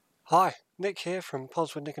Hi, Nick here from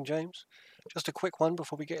Pods with Nick and James. Just a quick one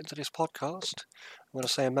before we get into this podcast. I want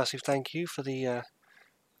to say a massive thank you for the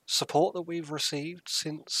support that we've received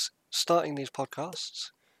since starting these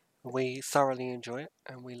podcasts. We thoroughly enjoy it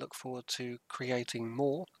and we look forward to creating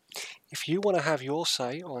more. If you want to have your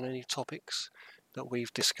say on any topics that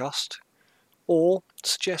we've discussed or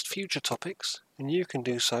suggest future topics, then you can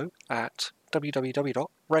do so at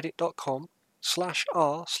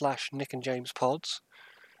www.reddit.com/r/nickandjamespods.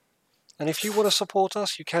 And if you want to support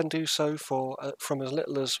us, you can do so for from as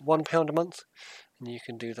little as £1 a month, and you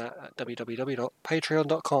can do that at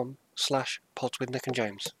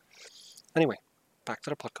www.patreon.com/podswithnickandjames. Anyway, back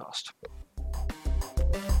to the podcast.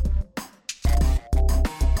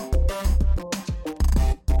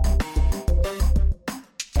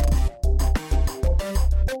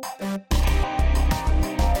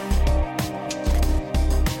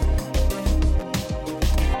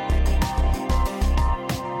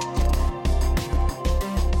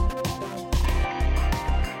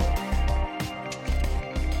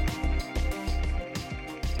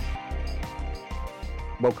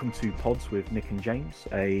 Welcome to Pods with Nick and James,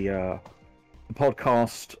 a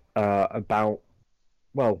podcast about,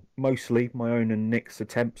 well, mostly my own and Nick's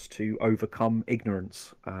attempts to overcome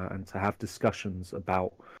ignorance and to have discussions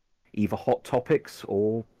about either hot topics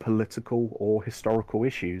or political or historical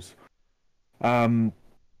issues.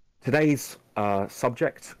 Today's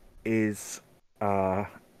subject is a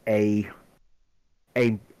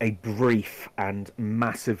brief and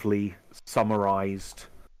massively summarized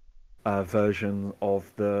version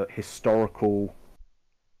of the historical,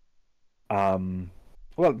 the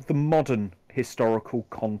modern historical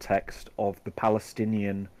context of the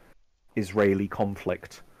Palestinian-Israeli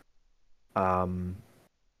conflict. You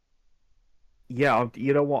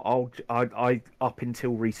know what? I up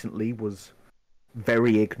until recently was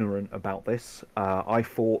very ignorant about this. I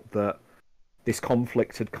thought that this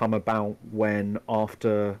conflict had come about when,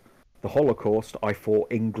 after the Holocaust, I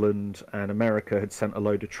thought England and America had sent a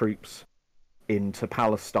load of troops into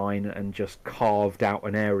Palestine and just carved out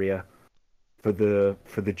an area for the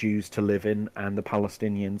Jews to live in, and the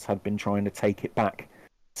Palestinians had been trying to take it back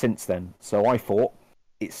since then. So I thought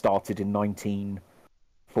it started in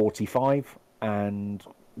 1945 and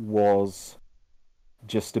was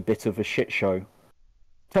just a bit of a shit show.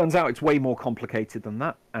 Turns out it's way more complicated than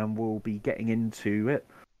that, and we'll be getting into it.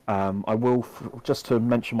 I will, just to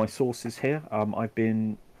mention my sources here,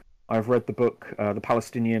 I've read the book, The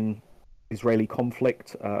Palestinian-Israeli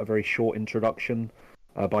Conflict, a very short introduction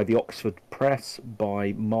by the Oxford Press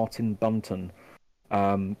by Martin Bunton.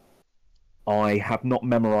 I have not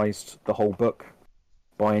memorized the whole book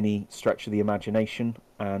by any stretch of the imagination,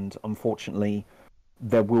 and unfortunately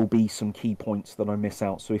there will be some key points that I miss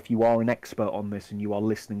out. So if you are an expert on this and you are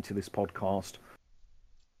listening to this podcast,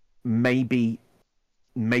 maybe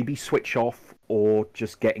switch off or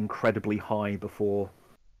just get incredibly high before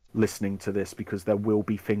listening to this, because there will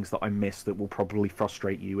be things that I miss that will probably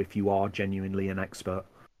frustrate you if you are genuinely an expert.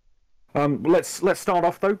 Let's start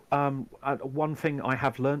off though. One thing I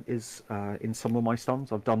have learned is in some of my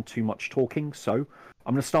stunts I've done too much talking, so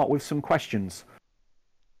I'm going to start with some questions.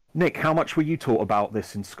 Nick, how much were you taught about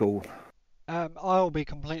this in school? I'll be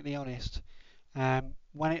completely honest.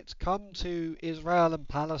 When it's come to Israel and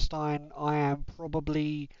Palestine, I am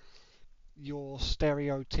probably your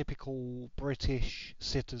stereotypical British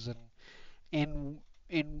citizen.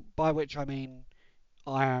 By which I mean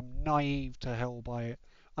I am naive to hell by it.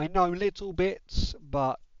 I know little bits,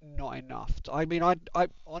 but not enough. I mean, I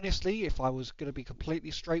honestly, if I was going to be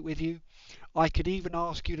completely straight with you, I could even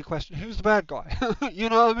ask you the question, who's the bad guy? You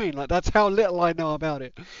know what I mean? Like, that's how little I know about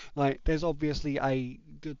it. Like, there's obviously a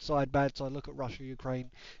good side, bad side. Look at Russia, Ukraine.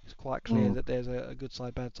 It's quite clear that there's a good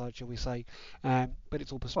side, bad side, shall we say. But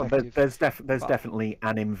it's all Well, perspective. there's definitely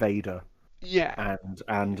an invader. Yeah.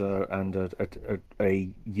 And a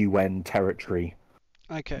UN territory,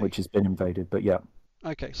 Okay. which has been invaded. But yeah.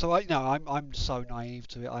 Okay, so I'm so naive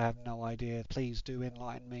to it. I have no idea. Please do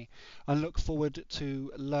enlighten me. I look forward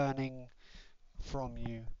to learning from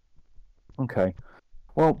you. Okay.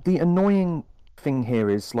 Well, the annoying thing here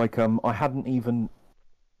is, like, I hadn't even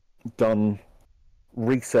done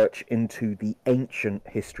research into the ancient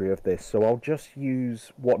history of this, so I'll just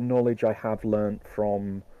use what knowledge I have learnt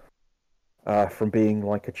from being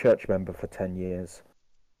like a church member for 10 years.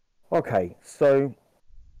 Okay, so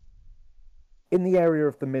in the area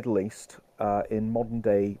of the Middle East, in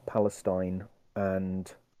modern-day Palestine,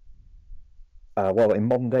 and in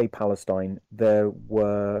modern-day Palestine, there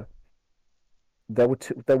were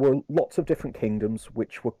lots of different kingdoms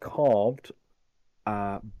which were carved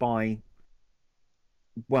by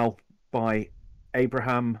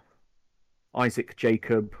Abraham, Isaac,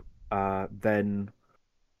 Jacob, then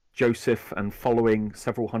Joseph, and following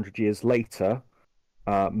several hundred years later,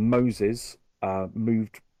 Moses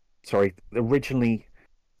moved. Sorry, originally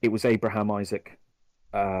it was Abraham, Isaac,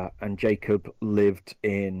 and Jacob lived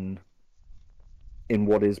in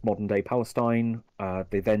what is modern day Palestine.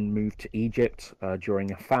 They then moved to Egypt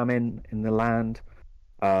during a famine in the land.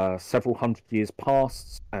 Several hundred years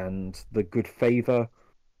passed, and the good favor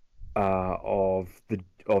of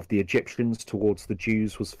the Egyptians towards the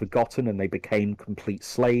Jews was forgotten, and they became complete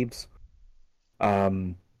slaves.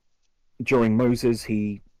 During Moses,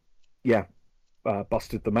 he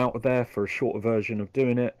busted them out of there for a shorter version of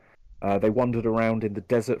doing it. They wandered around in the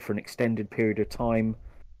desert for an extended period of time,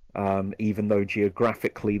 even though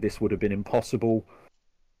geographically this would have been impossible.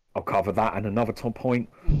 I'll cover that in another point.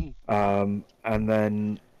 And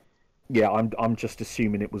then, I'm just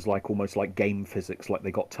assuming it was like almost like game physics, like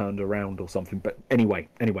they got turned around or something. But anyway,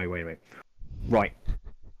 wait. Right.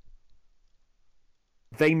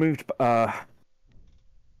 They moved.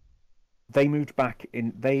 They moved back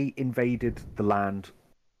in. They invaded the land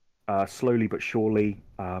slowly but surely.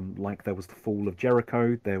 Like there was the fall of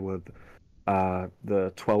Jericho. There were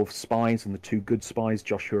the 12 spies and the two good spies,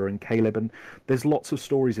 Joshua and Caleb. And there's lots of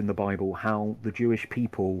stories in the Bible how the Jewish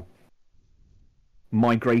people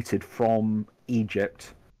migrated from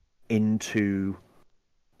Egypt into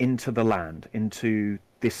the land, into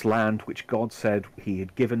this land which God said he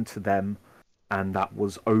had given to them, and that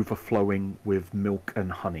was overflowing with milk and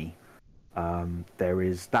honey. There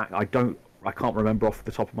is that. I can't remember off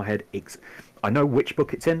the top of my head. I know which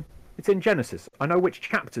book it's in. It's in Genesis. I know which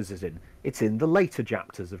chapters it's in. It's in the later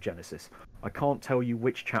chapters of Genesis. I can't tell you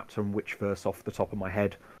which chapter and which verse off the top of my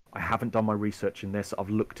head. I haven't done my research in this. I've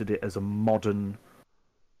looked at it as a modern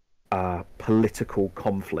political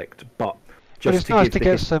conflict, but it's nice to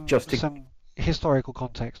get some historical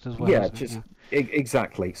context as well. Yeah,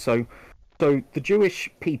 exactly. So the Jewish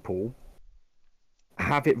people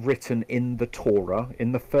have it written in the Torah,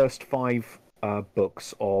 in the first 5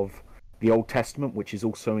 books of the Old Testament, which is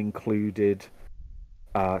also included.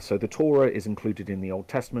 So the Torah is included in the Old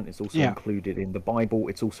Testament. It's also included in the Bible.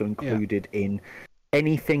 It's also included in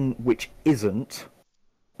anything which isn't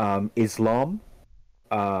Islam.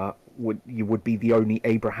 Would be the only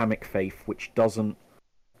Abrahamic faith which doesn't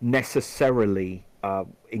necessarily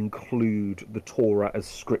include the Torah as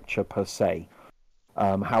scripture per se.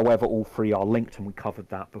 However, all 3 are linked, and we covered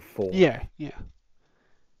that before. Yeah.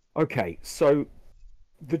 Okay, so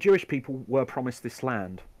the Jewish people were promised this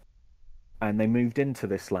land, and they moved into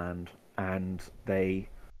this land, and they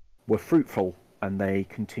were fruitful, and they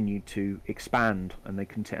continued to expand, and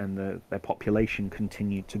their population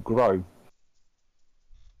continued to grow.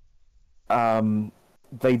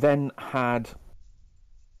 They then had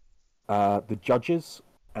the judges,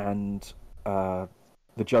 and the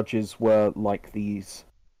judges were like these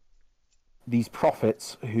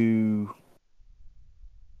prophets who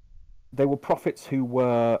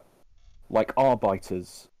were like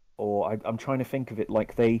arbiters, or I'm trying to think of it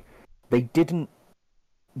like they didn't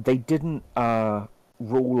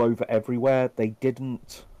rule over everywhere. They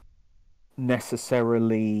didn't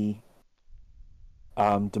necessarily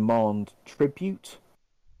demand tribute,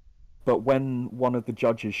 but when one of the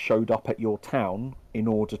judges showed up at your town in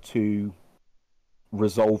order to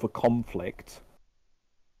resolve a conflict,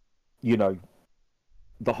 the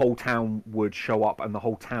whole town would show up, and the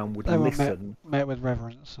whole town would listen. Met with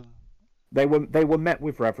reverence. They were met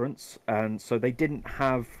with reverence, and so they didn't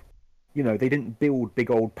have, they didn't build big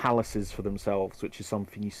old palaces for themselves, which is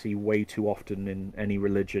something you see way too often in any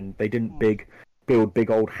religion. They didn't build big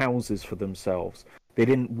old houses for themselves. They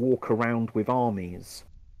didn't walk around with armies.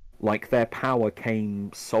 Like, their power came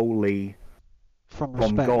solely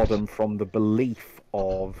from God and from the belief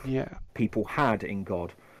of people had in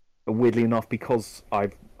God. And weirdly enough, because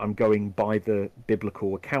I'm going by the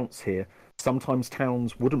biblical accounts here, sometimes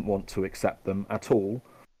towns wouldn't want to accept them at all,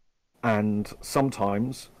 and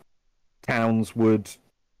sometimes towns would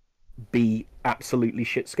be absolutely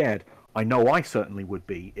shit scared. I know I certainly would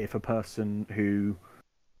be if a person who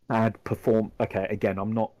had performed... Okay, again,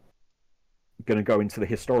 I'm not going to go into the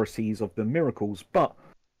historices of the miracles, but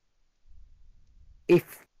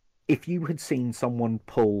if you had seen someone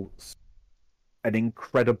pull an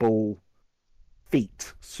incredible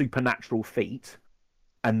feat, supernatural feat,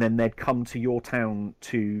 and then they'd come to your town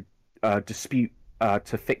to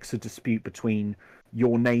to fix a dispute between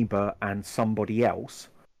your neighbour and somebody else,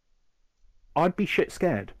 I'd be shit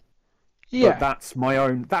scared. Yeah, but that's my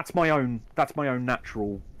own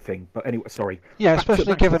natural thing. But anyway, sorry. Yeah,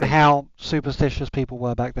 especially given how superstitious people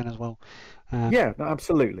were back then as well. Yeah,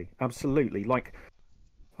 absolutely. Like,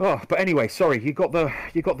 Oh, but anyway, sorry, you got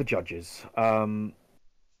the judges.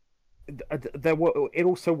 There were. It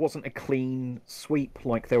also wasn't a clean sweep.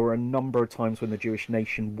 Like there were a number of times when the Jewish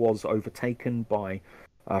nation was overtaken by,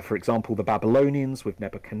 for example, the Babylonians with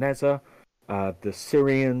Nebuchadnezzar, the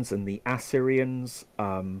Syrians and the Assyrians.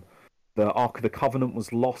 The Ark of the Covenant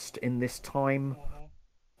was lost in this time,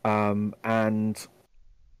 and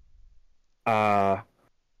uh,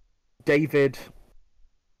 David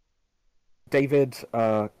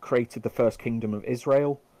created the first kingdom of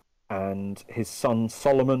Israel, and his son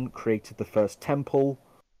Solomon created the first temple.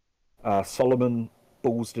 Solomon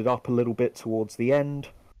ballsed it up a little bit towards the end.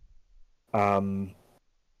 Weirdly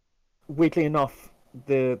enough,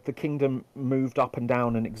 the kingdom moved up and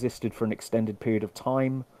down and existed for an extended period of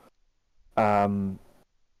time. As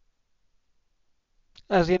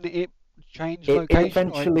in, it changed It location, or it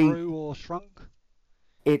eventually grew or shrunk?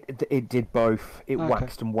 it did both. It Okay.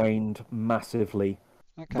 waxed and waned massively,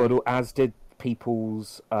 Okay. but as did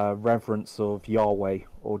people's reverence of Yahweh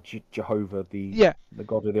or Jehovah, Yeah. the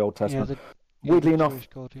God of the Old Yeah. Testament. The Weirdly enough, Jewish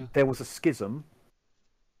God. Yeah. there was a schism.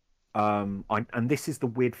 And this is the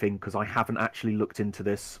weird thing because I haven't actually looked into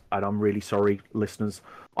this, and I'm really sorry, listeners.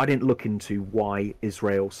 I didn't look into why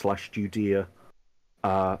Israel/Judea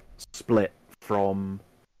split from,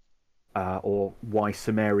 or why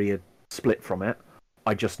Samaria split from it.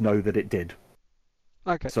 I just know that it did.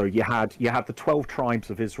 Okay. So you had the 12 tribes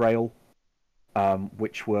of Israel,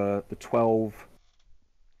 which were the 12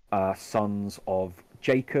 sons of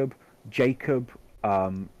Jacob. Jacob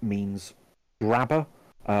means grabber.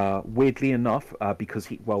 Weirdly enough, because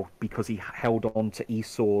he held on to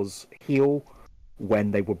Esau's heel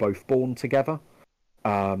when they were both born together.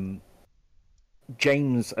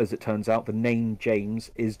 James, as it turns out, the name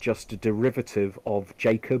James is just a derivative of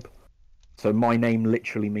Jacob. So my name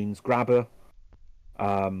literally means grabber.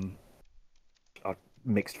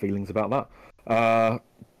 Mixed feelings about that.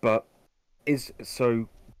 But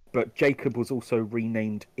but Jacob was also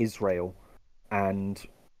renamed Israel, and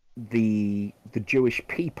the Jewish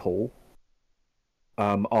people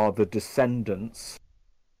are the descendants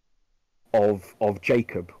of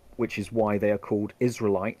Jacob, which is why they are called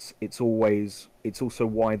Israelites. It's also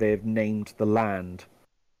why they have named the land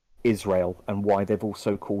Israel, and why they've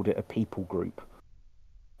also called it a people group.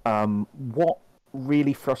 What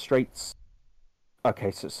really frustrates...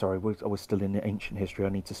 Okay, so sorry, I was still in the ancient history. I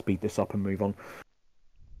need to speed this up and move on.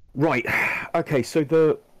 Right. Okay, so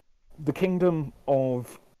the kingdom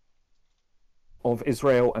of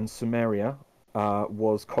Israel and Samaria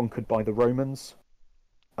was conquered by the Romans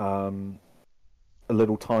a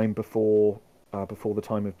little time before the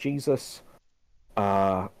time of Jesus.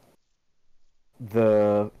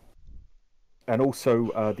 And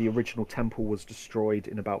also the original temple was destroyed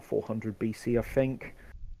in about 400 BC, I think.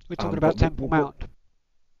 We're talking about Temple Mount.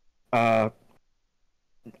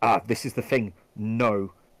 This is the thing.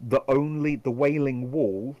 No, the Wailing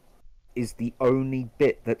Wall is the only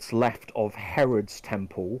bit that's left of Herod's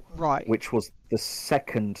temple, Right. which was the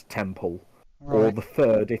second temple, Right. or the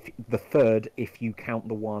third if you count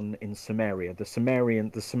the one in Samaria. The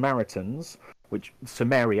Samaritans,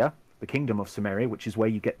 Samaria, the kingdom of Samaria, which is where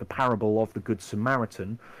you get the parable of the Good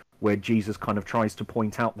Samaritan, where Jesus kind of tries to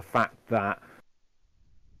point out the fact that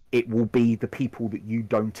it will be the people that you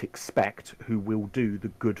don't expect who will do the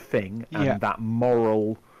good thing, and that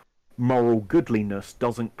moral goodliness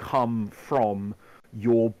doesn't come from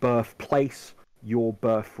your birthplace, your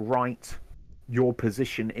birthright, your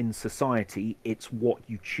position in society. It's what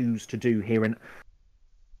you choose to do here. And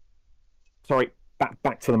sorry,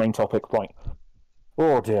 back to the main topic. Right.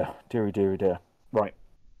 Oh dear. Right.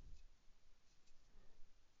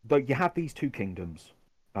 Though you have these two kingdoms,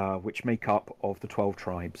 which make up of the 12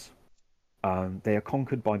 tribes. They are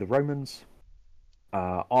conquered by the Romans.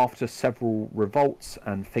 After several revolts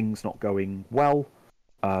and things not going well,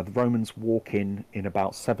 the Romans walk in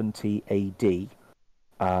about 70 AD.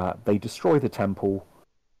 They destroy the temple,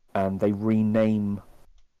 and they rename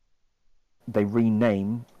the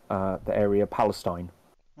area Palestine.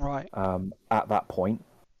 Right. At that point,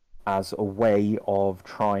 as a way of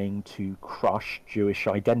trying to crush Jewish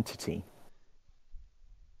identity.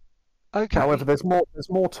 Okay. However, there's more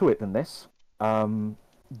to it than this.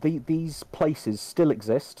 These places still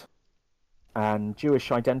exist, and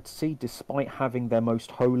Jewish identity, despite having their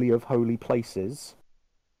most holy of holy places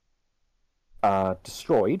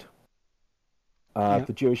destroyed,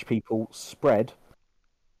 the Jewish people spread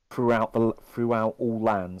throughout all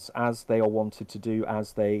lands, as they are wanted to do,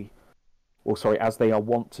 as they are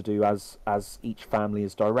wont to do, as each family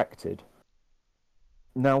is directed.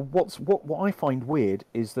 Now, what I find weird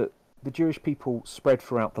is that the Jewish people spread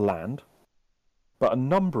throughout the land, but a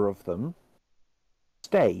number of them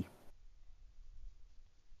stay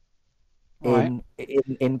Right.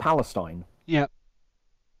 in Palestine. Yeah.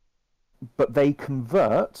 But they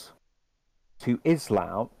convert to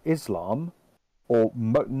Islam, or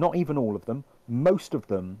not even all of them. Most of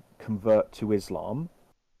them convert to Islam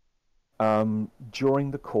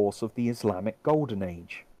during the course of the Islamic Golden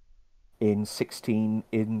Age in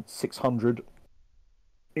 600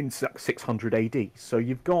 AD. So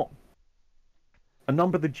you've got a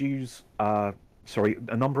number of the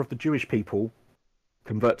a number of the Jewish people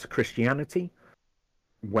convert to Christianity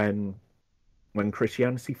when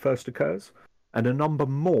Christianity first occurs, and a number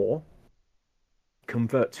more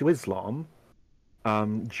convert to Islam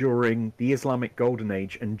during the Islamic Golden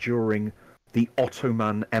Age and during the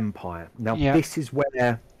Ottoman Empire. Now, Yeah. this is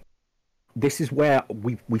where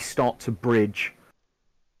we start to bridge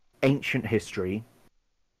ancient history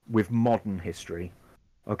with modern history.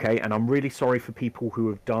 Okay, and I'm really sorry for people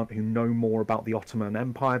who know more about the Ottoman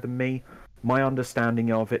Empire than me. My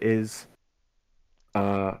understanding of it is,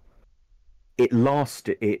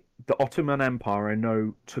 the Ottoman Empire, I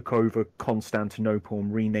know, took over Constantinople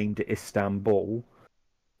and renamed it Istanbul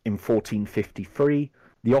in 1453.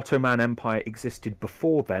 The Ottoman Empire existed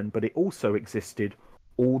before then, but it also existed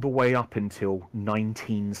all the way up until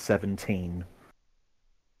 1917.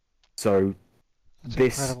 So That's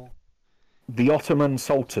incredible. the Ottoman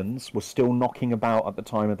sultans were still knocking about at the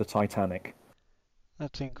time of the Titanic.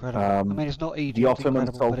 That's incredible. I mean, it's not Egypt Ottoman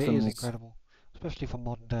incredible, but it is sultans- incredible, especially for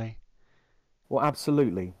modern day. Well,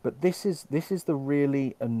 absolutely. But this is the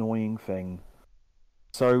really annoying thing.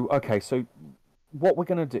 So, okay, so what we're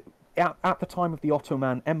going to do at the time of the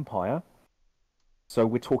Ottoman Empire, so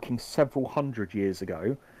we're talking several hundred years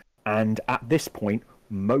ago, and at this point,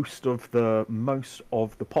 most of the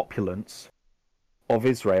populace of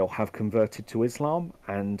Israel have converted to Islam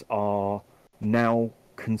and are now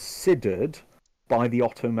considered by the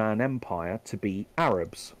Ottoman Empire to be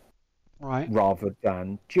Arabs, Right. rather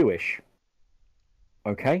than Jewish.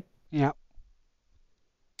 Okay? Yeah.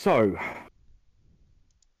 So,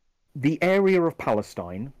 the area of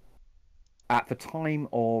Palestine at the time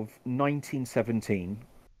of 1917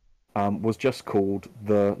 was just called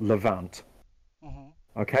the Levant. Mm-hmm.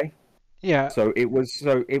 Okay? Yeah. So it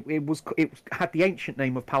had the ancient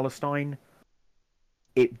name of Palestine.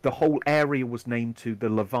 The whole area was named to the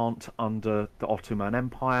Levant under the Ottoman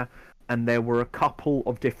Empire, and there were a couple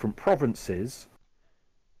of different provinces,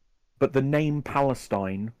 but the name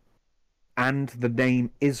Palestine and the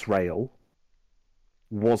name Israel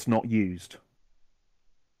was not used.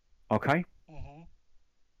 Okay? Mm-hmm.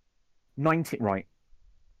 19 right.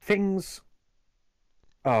 Things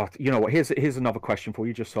you know what, here's another question for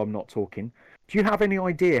you, just so I'm not talking. Do you have any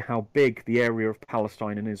idea how big the area of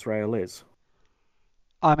Palestine and Israel is?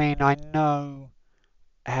 I mean, I know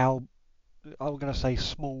how. I'm going to say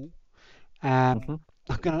small. Mm-hmm.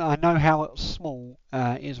 I know how small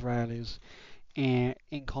Israel is in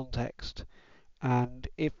context. And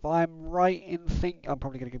if I'm right in I'm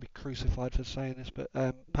probably going to be crucified for saying this, but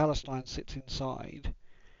Palestine sits inside,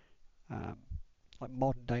 um, like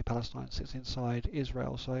modern day Palestine sits inside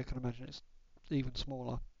Israel, so I can imagine it's even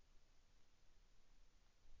smaller.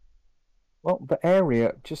 Well, the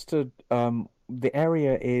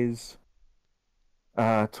area is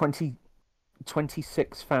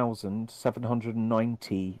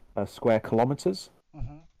 26,790 square kilometers,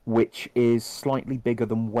 Hmm. which is slightly bigger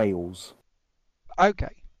than Wales.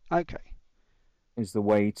 Okay, okay, Is the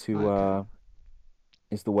way to okay.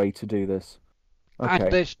 do this. And Okay.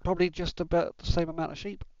 there's probably just about the same amount of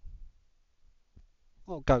sheep.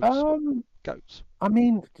 Well, goats. Um, Goats. I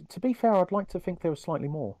mean, to be fair, I'd like to think there was slightly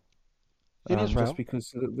more. In Just Israel?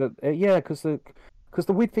 because yeah, because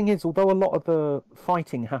the weird thing is, although a lot of the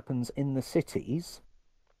fighting happens in the cities,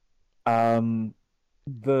 um,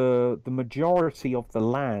 the majority of the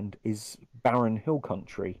land is barren hill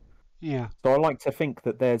country. Yeah. So I like to think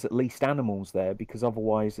that there's at least animals there, because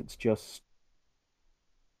otherwise it's just,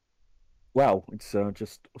 well, it's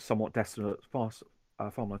just somewhat desolate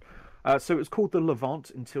farmland. So it was called the Levant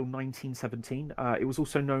until 1917. It was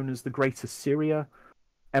also known as the Greater Syria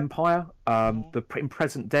Empire. Hmm. In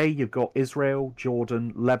present day, you've got Israel,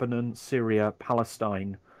 Jordan, Lebanon, Syria,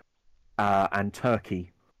 Palestine, and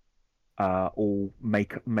Turkey. All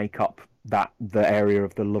make up the area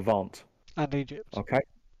of the Levant. And Egypt. Okay.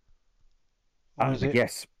 Or is it?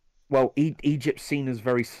 Yes. Well, Egypt's seen as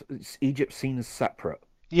separate.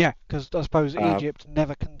 Yeah, because I suppose Uh, Egypt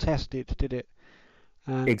never contested, did it?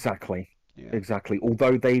 Um, exactly. yeah. Exactly.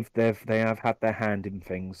 Although they have had their hand in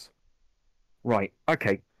things. Right.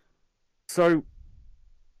 Okay. So.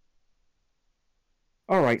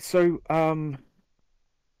 All right. So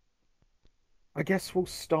I guess we'll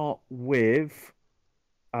start with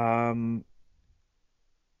right.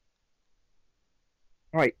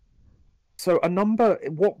 So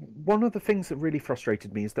one of the things that really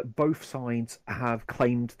frustrated me is that both sides have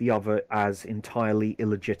claimed the other as entirely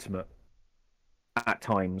illegitimate at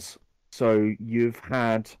times. So you've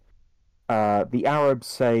had the Arabs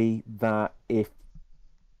say that if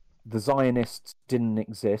the Zionists didn't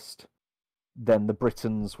exist, then the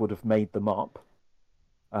Britons would have made them up.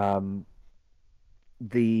 Um,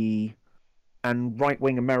 the and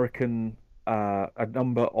right-wing American, a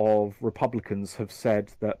number of Republicans have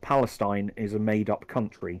said that Palestine is a made-up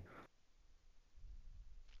country.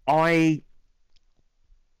 I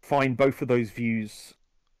find both of those views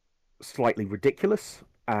slightly ridiculous,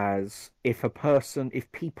 as if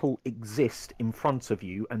people exist in front of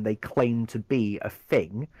you and they claim to be a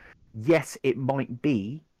thing, yes, it might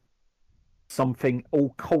be something, all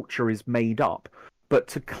culture is made up, but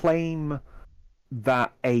to claim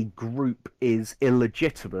that a group is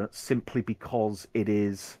illegitimate simply because it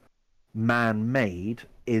is man-made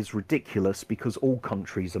is ridiculous, because all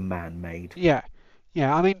countries are man-made. Yeah,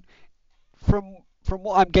 yeah. I mean, from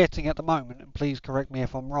what I'm getting at the moment, and please correct me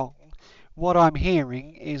if I'm wrong, what I'm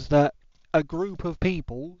hearing is that a group of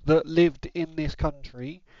people that lived in this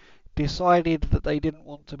country decided that they didn't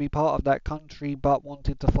want to be part of that country but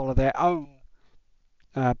wanted to follow their own,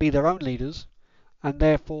 be their own leaders, and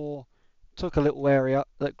therefore took a little area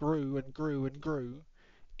that grew and grew and grew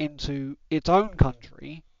into its own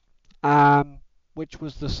country, which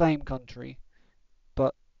was the same country,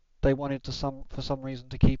 but they wanted to for some reason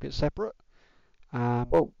to keep it separate. Um,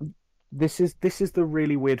 Well, this is the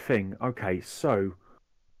really weird thing. Okay, so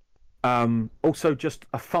also just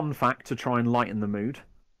a fun fact to try and lighten the mood.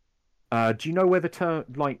 Do you know where the term,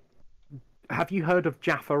 have you heard of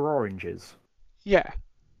Jaffa oranges? yeah.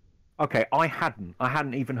 Okay, I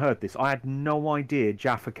hadn't even heard this. I had no idea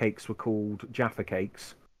Jaffa cakes were called Jaffa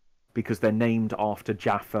cakes because they're named after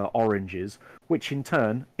Jaffa oranges, which in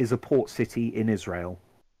turn is a port city in Israel.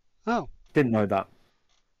 Oh. Didn't know that.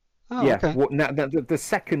 Oh, Yeah. okay. Well, now the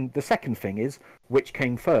second thing is, which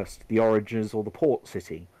came first, the oranges or the port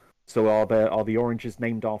city? So are the oranges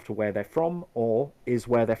named after where they're from, or is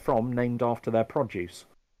where they're from named after their produce?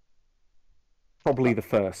 Probably the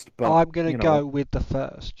first, but I'm gonna you know what? go with the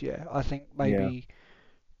first. Yeah, I think Yeah. maybe.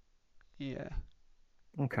 Yeah.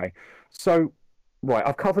 Okay. So, right,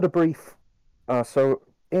 I've covered a brief. So,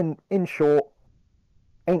 in short,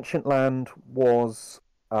 ancient land was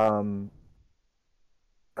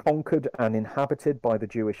conquered and inhabited by the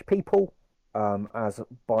Jewish people, as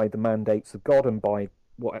by the mandates of God and by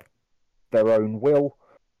what their own will.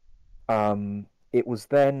 It was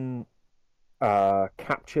then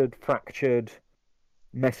captured, fractured,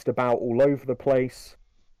 messed about all over the place,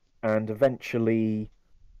 and eventually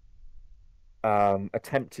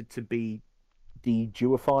attempted to be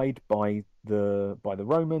de-Jewified by the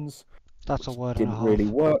Romans, That's a which word and a didn't really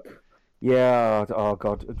half. work. Yeah, oh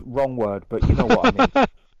God, wrong word, but you know what I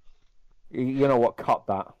mean. You know what? Cut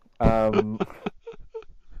that.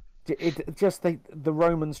 It just the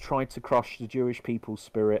Romans tried to crush the Jewish people's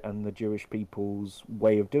spirit and the Jewish people's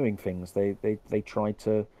way of doing things. They tried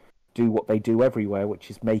to do what they do everywhere, which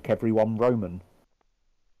is make everyone Roman.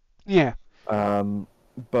 Yeah. Um,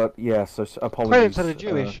 but yeah, so Credit to the apologies.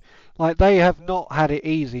 Jewish. Like, they have not had it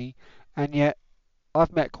easy, and yet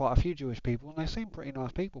I've met quite a few Jewish people, and they seem pretty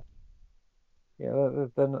nice people. Yeah,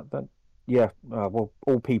 yeah. Well,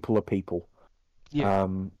 all people are people. Yeah.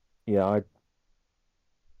 Um, yeah, I.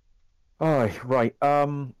 Oh, right.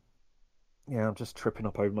 Yeah, I'm just tripping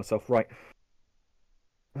up over myself. Right.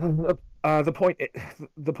 The point.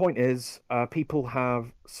 The point is, people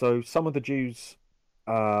have. So some of the Jews,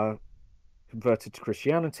 uh, converted to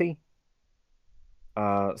Christianity.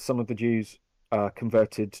 Some of the Jews,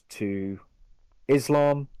 converted to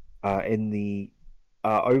Islam. In the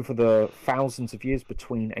Over the thousands of years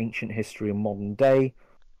between ancient history and modern day,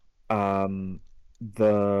 um,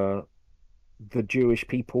 the the Jewish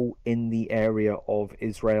people in the area of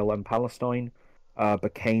Israel and Palestine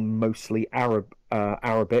became mostly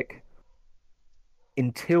Arabic,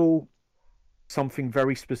 until something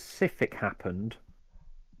very specific happened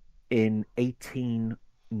in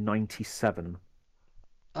 1897.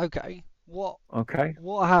 Okay. Okay.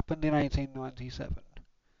 What happened in 1897?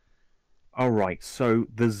 All right. So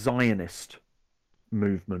the Zionist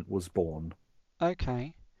movement was born.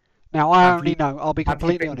 Okay. Now, I Have only you know, I'll be have you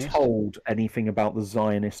completely been honest. told anything about the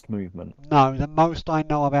Zionist movement? No, the most I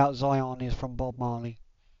know about Zion is from Bob Marley.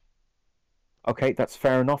 Okay, that's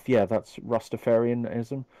fair enough. Yeah, that's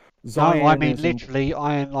Rastafarianism. No, I mean Zionism. literally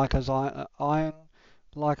iron like a iron.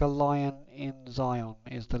 Like a lion in Zion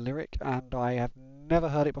is the lyric, and I have never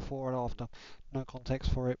heard it before or after. No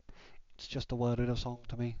context for it. It's just a word in a song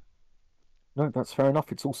to me. No, that's fair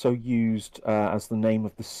enough. It's also used as the name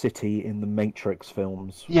of the city in the Matrix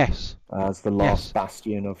films, Yes, as the last yes.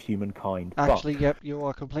 bastion of humankind. But Actually, yep, you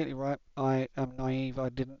are completely right. I am naive. I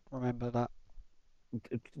didn't remember that.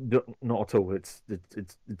 not at all. It's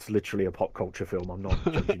literally a pop culture film. I'm not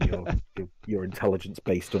judging your intelligence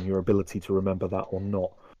based on your ability to remember that or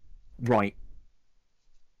not. Right.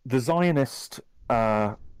 The Zionist.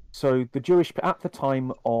 So the Jewish at the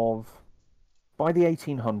time of by the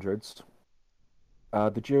 1800s,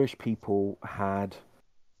 the Jewish people had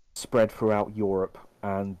spread throughout Europe,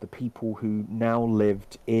 and the people who now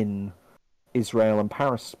lived in Israel and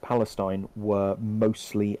Palestine were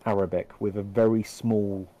mostly Arabic, with a very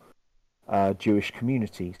small Jewish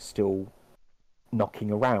community still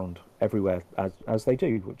knocking around everywhere as they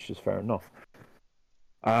do, which is fair enough.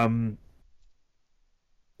 Um,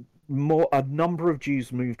 a number of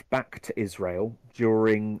Jews moved back to Israel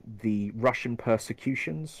during the Russian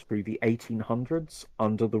persecutions through the 1800s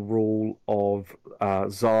under the rule of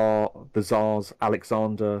the Tsars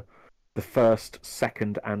Alexander the First,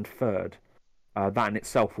 Second, and Third. That in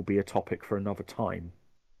itself will be a topic for another time.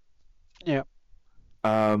 Yeah.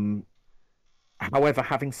 Um, However,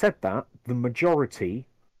 having said that, the majority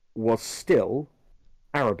was still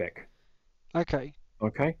Arabic. Okay.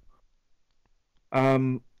 Okay.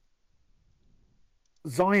 Um,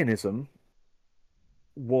 Zionism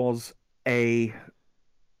was a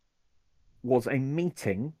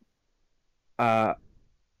meeting uh,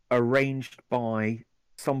 arranged by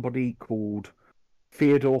somebody called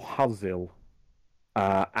Theodore Herzl,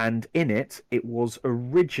 and in it was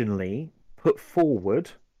originally put forward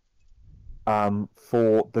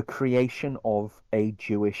for the creation of a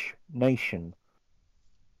Jewish nation,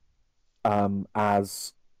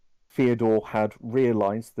 as Theodore had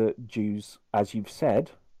realized that Jews, as you've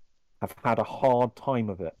said, have had a hard time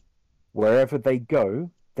of it. Wherever they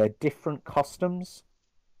go, their different customs,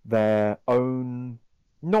 their own,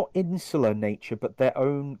 not insular nature, but their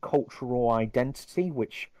own cultural identity,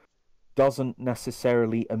 which doesn't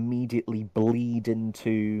necessarily immediately bleed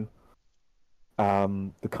into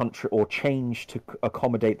the country or change to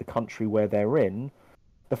accommodate the country where they're in.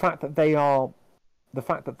 The fact that they are the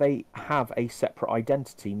fact that they have a separate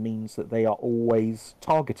identity means that they are always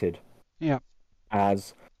targeted Yeah.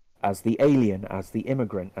 as the alien, as the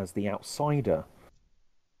immigrant, as the outsider.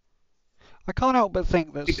 I can't help but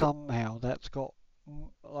think that Because, somehow that's got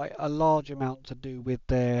like a large amount to do with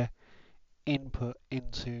their input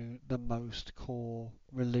into the most core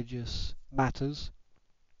religious matters.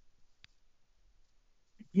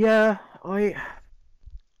 yeah, I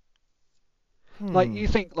Like you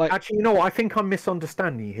think actually, you know what? I think I'm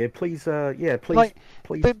misunderstanding you here. Please, yeah, please, like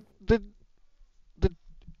please. the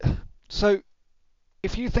so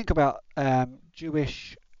if you think about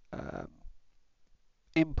Jewish um,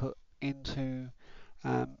 input into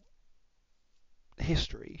um,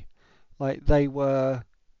 history, like they're right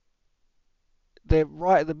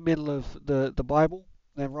at the middle of the Bible.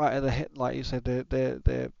 They're right at the hit, like you said,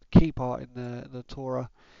 they're key part in the Torah.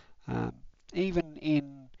 Um, Even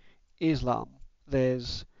in Islam,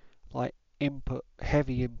 there's like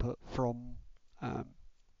heavy input from um,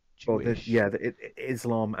 Well, Jewish.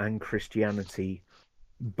 Islam and Christianity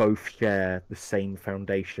both share the same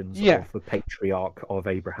foundations Yeah, of the patriarch of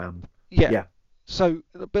Abraham. yeah. Yeah, So,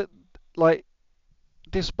 but like,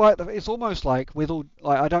 despite it's almost like with all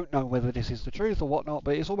like I don't know whether this is the truth or whatnot,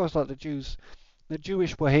 but it's almost like the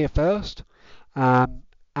Jewish were here first, um,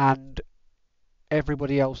 and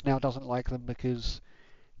everybody else now doesn't like them because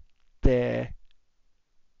they're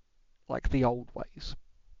like the old ways.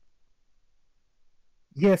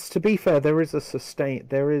 yes. To be fair,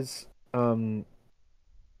 um,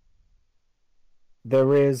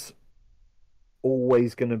 there is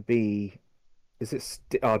always going to be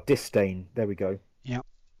disdain. There we go. Yeah,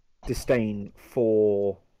 Disdain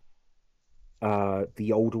for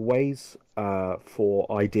the older ways,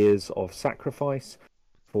 for ideas of sacrifice,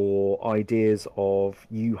 for ideas of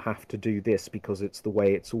you have to do this because it's the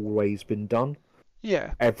way it's always been done.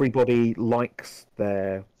 yeah. Everybody likes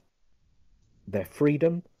their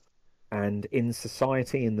freedom, and in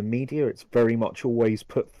society, in the media, it's very much always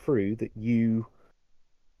put through that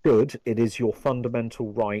it is your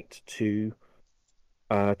fundamental right to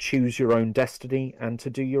choose your own destiny and to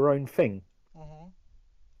do your own thing. Hmm.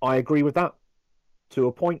 I agree with that to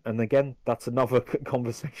a point, and again, that's another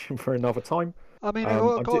conversation for another time. I mean, I've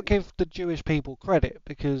I got to do. give the Jewish people credit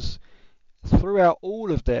because throughout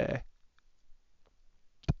all of their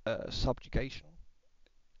subjugation,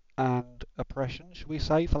 and oppression, should we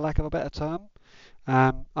say, for lack of a better term.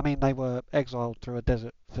 I mean, they were exiled through a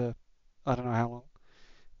desert for I don't know how long,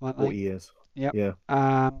 weren't 40 they? years. Yep. Yeah.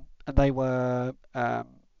 And they were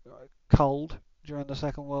cold during the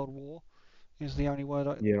Second World War. Is the only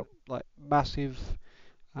word Yeah. like massive.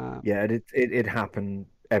 Um, Yeah, it happened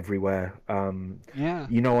everywhere. yeah.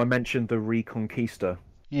 I mentioned the Reconquista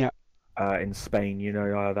Yeah. in Spain.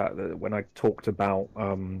 That when I talked about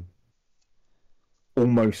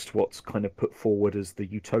almost what's kind of put forward as the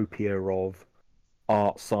utopia of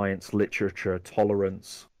art, science, literature,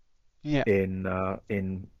 tolerance Yeah. in the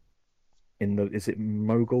is it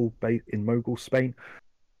Mogul Spain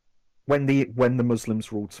when the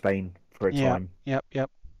Muslims ruled Spain for a Yeah. time. Yep.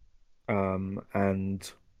 Yep.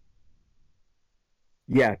 And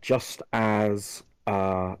yeah, just as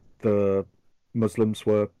the Muslims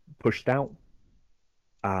were pushed out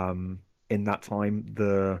um, in that time,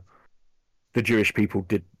 the Jewish people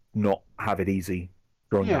did not have it easy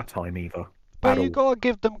during Yeah. that time either But at you all. gotta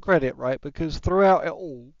give them credit, right? Because throughout it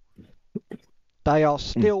all, they are Mm.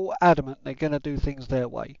 still adamant they're gonna do things their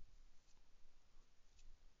way.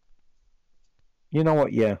 You know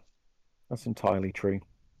what? Yeah, that's entirely true.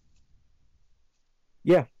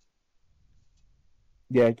 Yeah,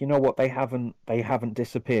 yeah. You know what? They haven't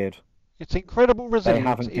disappeared. It's incredible They resilience.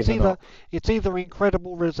 haven't given up. It's either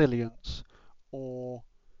incredible resilience or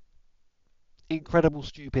incredible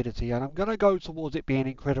stupidity, and I'm gonna go towards it being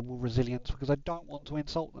incredible resilience because I don't want to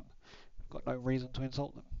insult them. I've got no reason to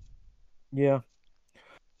insult them. Yeah.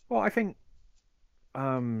 Well, I think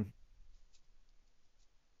um,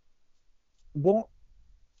 what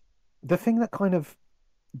the thing that kind of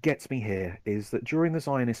gets me here is that during the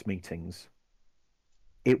Zionist meetings,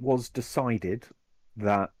 it was decided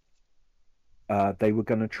that they were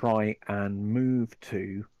going to try and move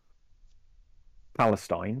to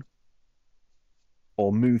Palestine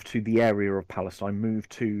or move to the area of Palestine, move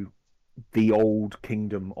to the old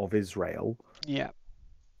kingdom of Israel Yeah.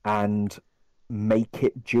 and make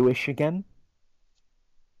it Jewish again.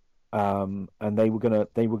 And they were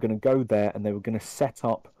gonna go there and they were gonna set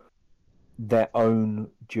up their own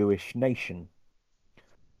Jewish nation.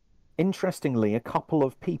 Interestingly, a couple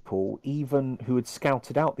of people, even who had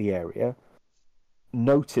scouted out the area,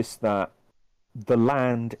 noticed that the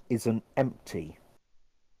land isn't empty.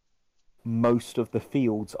 Most of the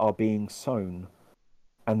fields are being sown,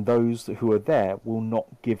 and those who are there will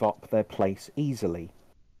not give up their place easily.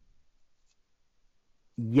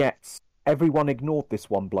 Yet everyone ignored this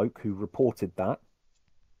one bloke who reported that,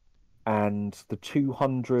 and the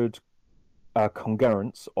 200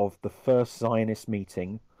 congruents of the first Zionist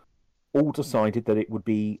meeting all decided that it would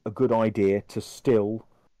be a good idea to still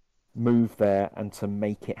move there and to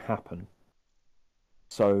make it happen.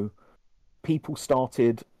 So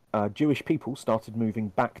Jewish people started moving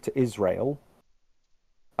back to Israel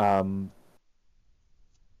um,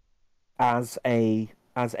 as a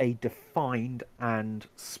defined and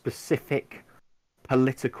specific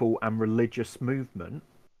political and religious movement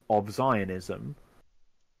of Zionism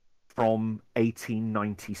from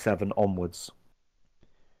 1897 onwards.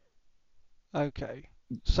 Okay.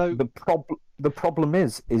 So The problem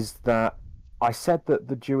is that I said that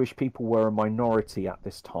the Jewish people were a minority at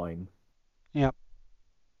this time. yeah.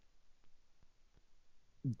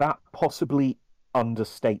 That possibly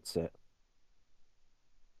understates it.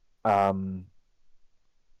 Um,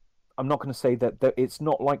 I'm not going to say that it's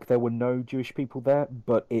not like there were no Jewish people there,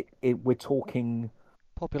 but we're talking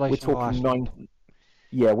Population of Iceland.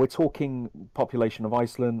 yeah, we're talking population of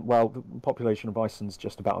Iceland. Well, the population of Iceland's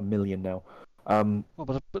just about 1 million now. Well,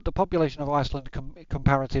 but the population of Iceland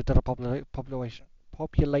comparative to the population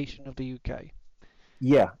of the UK.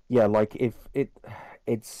 Yeah, yeah, like if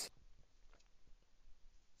it's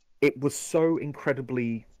it was so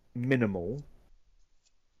incredibly minimal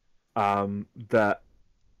that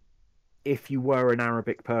if you were an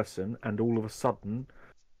Arabic person and all of a sudden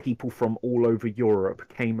people from all over Europe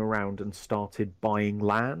came around and started buying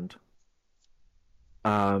land,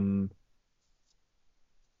 um,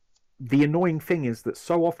 the annoying thing is that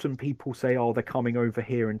so often people say, "Oh, they're coming over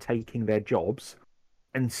here and taking their jobs,"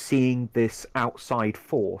 and seeing this outside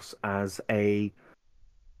force as an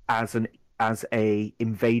as a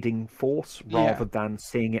invading force Yeah. rather than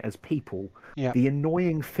seeing it as people. Yeah. The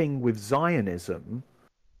annoying thing with Zionism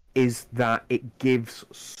is that it gives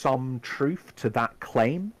some truth to that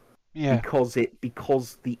claim Yeah. because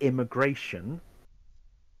the immigration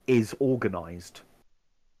is organized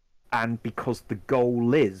and because the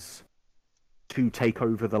goal is to take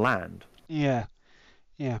over the land. Yeah.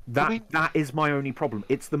 Yeah. I That mean, that is my only problem.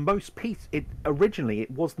 It's the most peace. It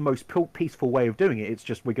was the most peaceful way of doing it. It's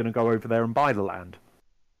just we're going to go over there and buy the land.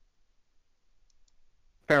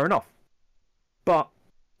 fair enough. But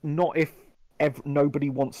not if nobody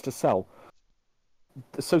wants to sell.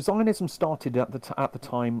 So Zionism started at the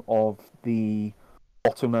time of the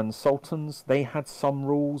Ottoman sultans. They had some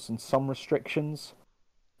rules and some restrictions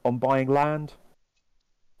on buying land,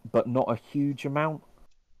 but not a huge amount.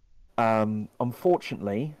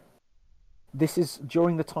 Unfortunately, this is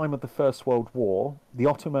during the time of the First World War. The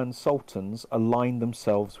Ottoman sultans aligned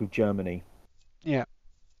themselves with Germany. Yeah.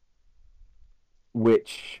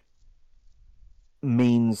 Which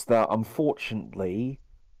means that, unfortunately,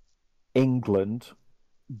 England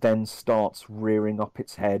then starts rearing up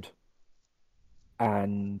its head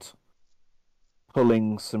and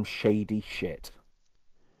pulling some shady shit.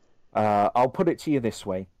 I'll put it to you this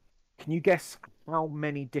way. Can you guess how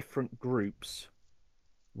many different groups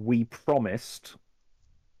we promised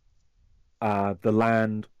the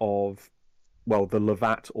land of, well, the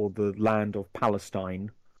Levant, or the land of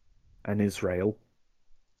Palestine and Israel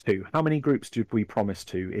to? How many groups did we promise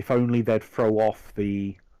to? If only they'd throw off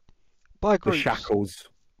the By groups. shackles.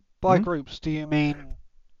 By groups, do you mean?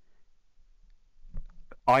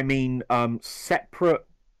 I mean separate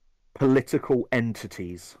political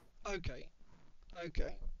entities. Okay.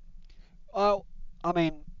 Okay. Well, I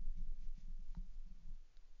mean,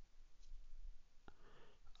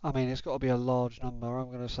 it's got to be a large number.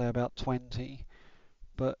 I'm going to say about 20.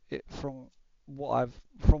 But from what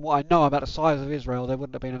I know about the size of Israel, there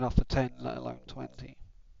wouldn't have been enough for 10, let alone 20.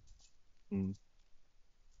 Mm.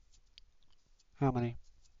 How many?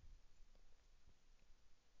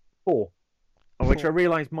 4. Four. Which I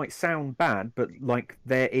realise might sound bad, but like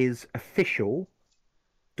there is official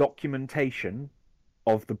documentation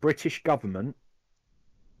of the British government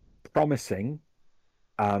promising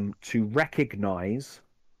to recognise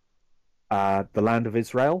the land of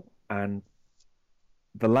Israel and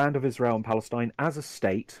Palestine as a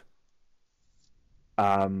state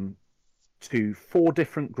to 4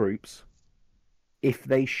 different groups if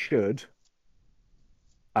they should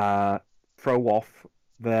throw off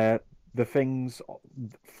the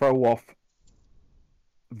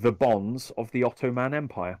bonds of the Ottoman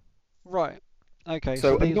Empire. Right. Okay.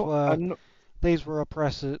 So these were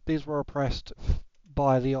oppressed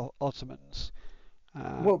by the Ottomans.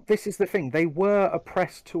 Well, this is the thing. They were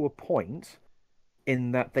oppressed to a point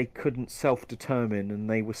in that they couldn't self-determine, and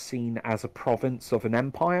they were seen as a province of an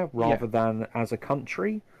empire rather than as a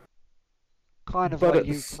country. Kind of like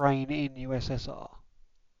Ukraine in USSR.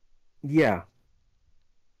 Yeah.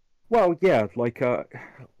 Well, yeah, like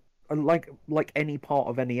any part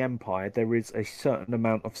of any empire, there is a certain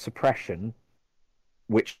amount of suppression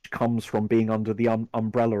which comes from being under the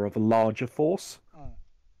umbrella of a larger force.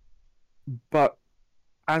 But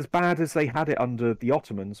as bad as they had it under the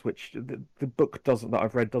Ottomans, which the book that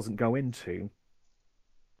I've read doesn't go into,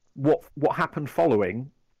 what happened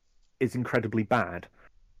following is incredibly bad.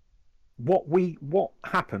 What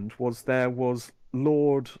happened was there was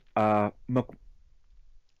Lord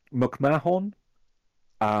McMahon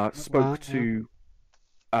spoke to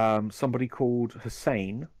somebody called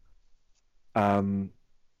Hussein, and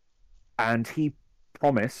he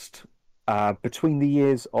promised between the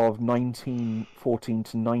years of 1914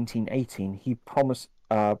 to 1918, he promised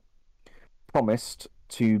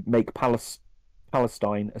to make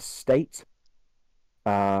Palestine a state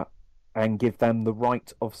and give them the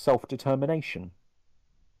right of self-determination.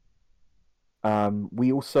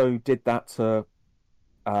 We also did that to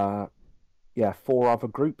 4 other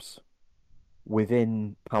groups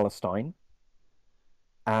within Palestine.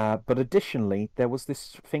 But additionally, there was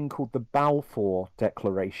this thing called the Balfour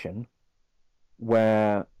Declaration,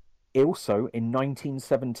 where also in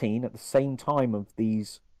 1917, at the same time of the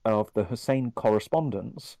Hussein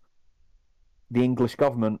correspondence, the English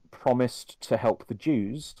government promised to help the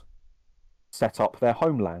Jews set up their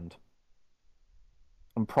homeland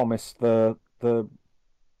and promised the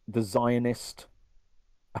Zionist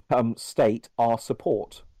state our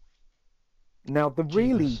support. Now, the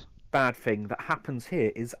really bad thing that happens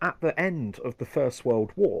here is at the end of the First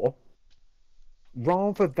World War,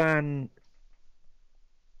 rather than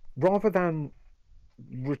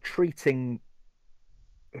retreating,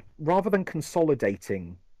 rather than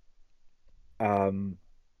consolidating our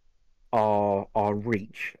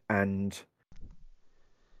reach and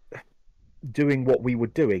doing what we were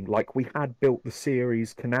doing, like we had built the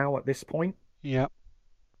Suez Canal at this point. Yeah.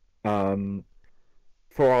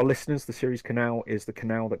 For our listeners, the Suez Canal is the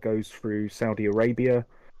canal that goes through Saudi Arabia.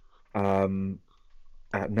 Saudi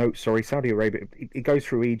Arabia. It goes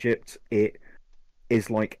through Egypt. It is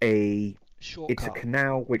like shortcut. It's a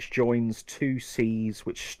canal which joins 2 seas,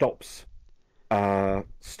 which stops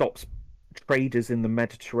traders in the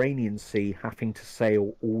Mediterranean Sea having to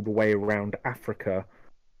sail all the way around Africa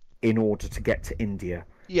in order to get to India.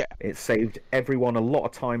 Yeah. It saved everyone a lot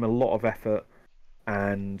of time, a lot of effort,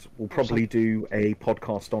 and we'll probably do a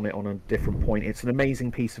podcast on it on a different point. It's an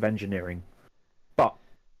amazing piece of engineering, but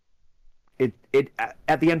it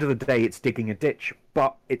at the end of the day, it's digging a ditch,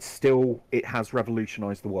 but it has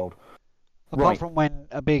revolutionized the world. Apart from when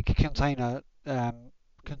a big container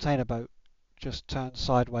boat just turns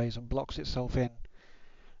sideways and blocks itself in,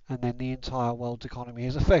 and then the entire world's economy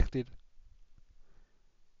is affected.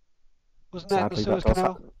 Wasn't that the Suez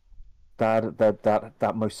Canal?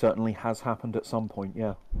 That most certainly has happened at some point,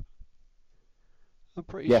 yeah. I'm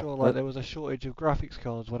pretty sure there was a shortage of graphics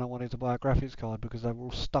cards when I wanted to buy a graphics card because they were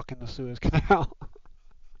all stuck in the Suez Canal.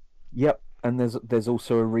 Yep, and there's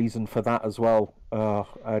also a reason for that as well.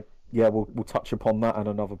 We'll touch upon that at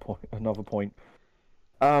another point.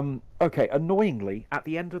 Okay, annoyingly, at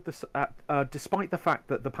the end of this, despite the fact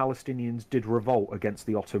that the Palestinians did revolt against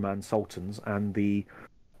the Ottoman sultans and the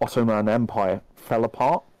Ottoman Empire fell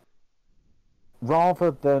apart, rather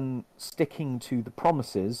than sticking to the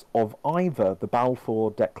promises of either the Balfour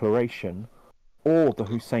Declaration or the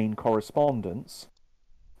Hussein Correspondence,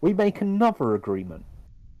 we make another agreement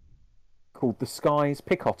called the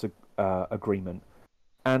Skies-Picot Agreement.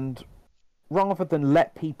 And rather than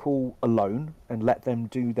let people alone and let them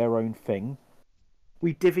do their own thing,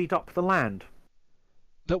 we divvied up the land.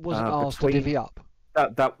 That wasn't ours to divvy up.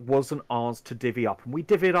 That wasn't ours to divvy up. And we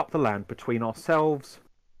divvied up the land between ourselves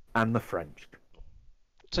and the French.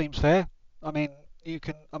 Seems fair. I mean,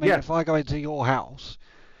 if I go into your house,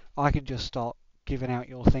 I can just start giving out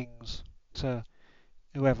your things to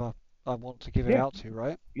whoever I want to give it out to,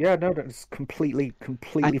 right? Yeah, no, that's completely and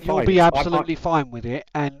fine. You'll be absolutely fine with it,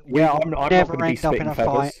 and I'm never end up in a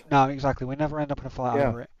fight. No, exactly. We never end up in a fight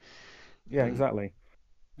over it. Yeah, exactly.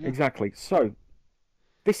 Yeah. Exactly. So,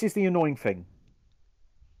 this is the annoying thing.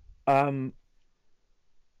 The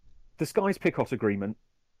Skies-Picot Agreement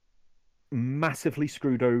massively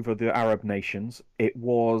screwed over the Arab nations. It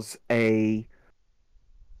was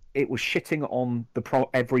shitting on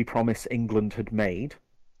every promise England had made.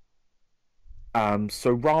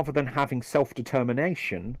 So rather than having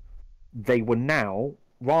self-determination, they were now,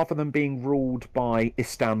 rather than being ruled by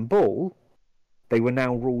Istanbul, they were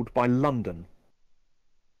now ruled by London.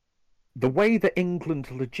 The way that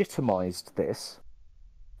England legitimized this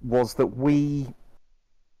was that we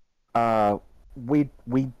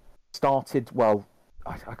started, well,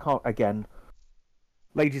 I can't, again,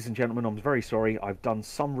 ladies and gentlemen, I'm very sorry, I've done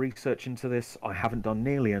some research into this, I haven't done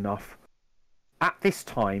nearly enough. At this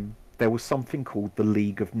time, there was something called the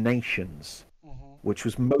League of Nations, which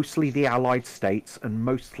was mostly the Allied States and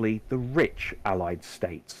mostly the rich Allied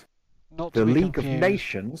States. The League of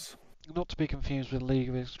Nations... Not to be confused with League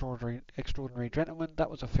of Extraordinary Gentlemen, that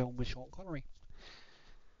was a film with Sean Connery.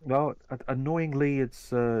 Well, annoyingly,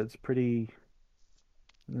 it's pretty...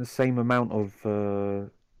 the same amount of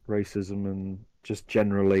racism and just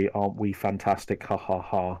generally, aren't we fantastic, ha ha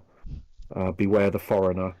ha, beware the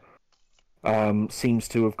foreigner, seems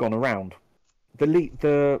to have gone around.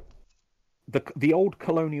 The old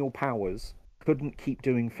colonial powers couldn't keep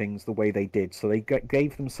doing things the way they did, so they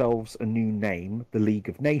gave themselves a new name, the League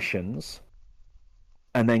of Nations,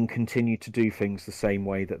 and then continued to do things the same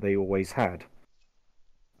way that they always had.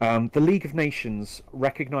 The League of Nations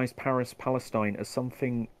recognized Palestine as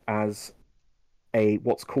something as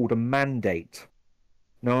what's called a mandate.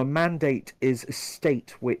 Now, a mandate is a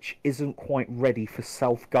state which isn't quite ready for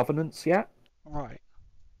self-governance yet. Right.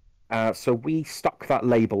 So we stuck that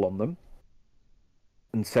label on them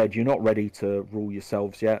and said, you're not ready to rule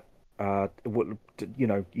yourselves yet.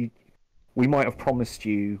 We might have promised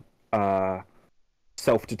you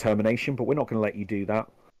self-determination, but we're not going to let you do that.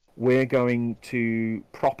 We're going to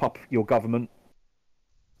prop up your government,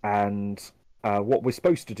 and what we're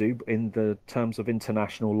supposed to do in the terms of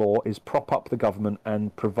international law is prop up the government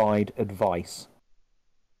and provide advice.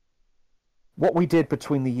 What we did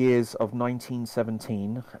between the years of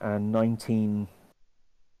 1917 and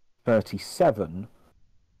 1937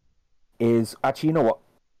 is... Actually, you know what?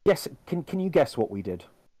 Yes, can you guess what we did?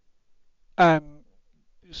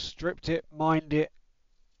 Stripped it, mined it,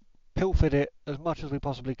 pilfered it as much as we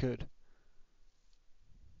possibly could.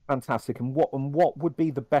 Fantastic. And what would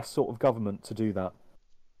be the best sort of government to do that?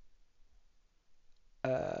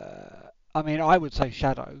 I mean, I would say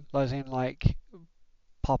shadow, as in like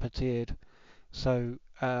puppeteered. So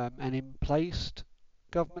an emplaced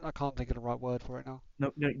government. I can't think of the right word for it now.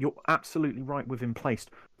 No, you're absolutely right with emplaced.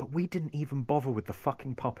 But we didn't even bother with the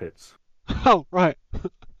fucking puppets. Oh, right.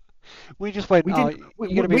 We just went. We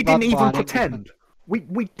didn't even pretend.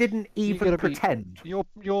 We didn't You're even gonna be pretend.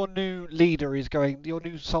 your new leader is going. Your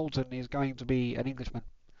new sultan is going to be an Englishman.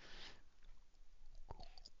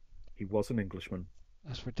 He was an Englishman.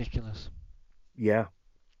 That's ridiculous. Yeah.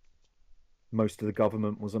 Most of the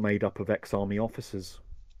government was made up of ex-army officers.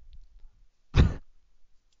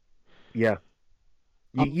 Yeah.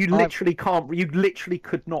 You I've literally can't. You literally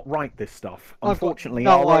could not write this stuff. I've got Unfortunately,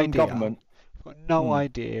 no our own idea. government. I've got no Hmm.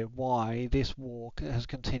 idea why this war has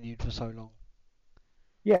continued for so long.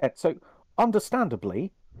 Yeah. So,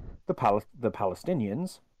 understandably, the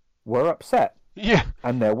Palestinians were upset, Yeah.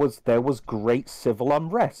 and there was great civil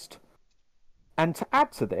unrest. And to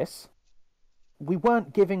add to this, we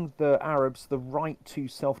weren't giving the Arabs the right to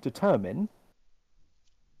self-determine.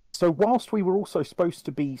 So, whilst we were also supposed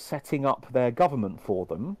to be setting up their government for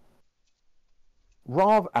them,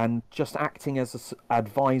 rather and just acting as an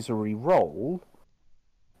advisory role,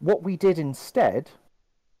 what we did instead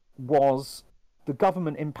was the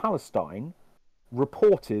government in Palestine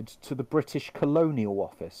reported to the British Colonial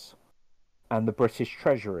Office and the British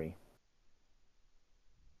Treasury.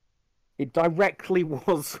 It directly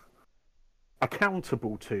was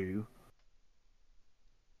accountable to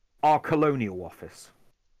our colonial office.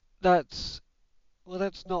 That's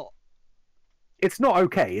that's not. It's not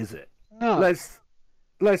okay, is it? No.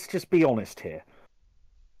 Let's just be honest here.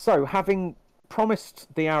 So, having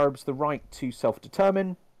promised the Arabs the right to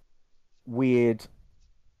self-determine, we'd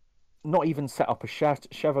not even set up a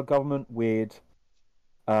Sheva government. We'd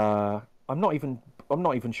I'm not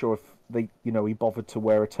even sure if he bothered to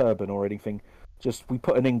wear a turban or anything. Just we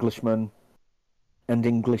put an Englishman and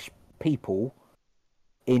English people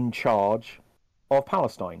in charge of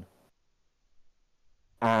Palestine.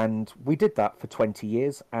 And we did that for 20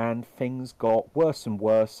 years, and things got worse and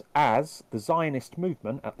worse as the Zionist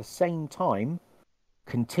movement at the same time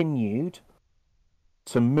continued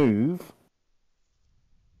to move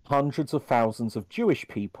hundreds of thousands of Jewish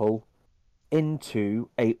people into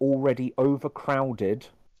a already overcrowded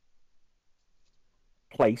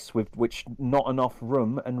place with which not enough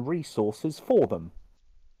room and resources for them.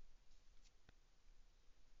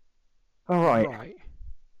 All right. Right.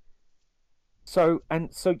 So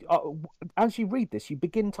as you read this, you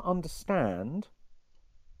begin to understand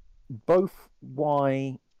both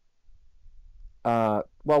why. Well,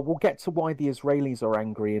 we'll get to why the Israelis are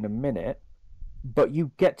angry in a minute, but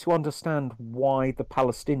you get to understand why the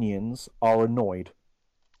Palestinians are annoyed.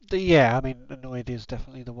 Yeah, I mean, annoyed is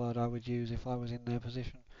definitely the word I would use if I was in their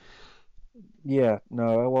position. Yeah,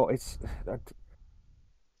 no, well, it's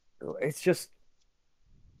just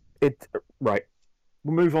it. Right,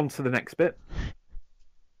 we'll move on to the next bit.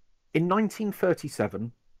 In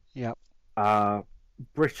 1937, Yep.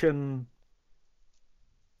 Britain.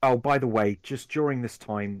 Oh, by the way, just during this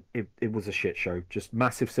time, it was a shit show. Just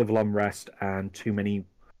massive civil unrest and too many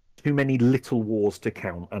little wars to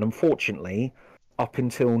count. And unfortunately, up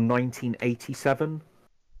until 1987,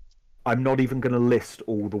 I'm not even going to list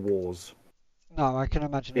all the wars No, I can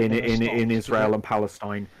imagine it in never in stops. in 'Cause Israel and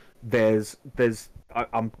Palestine.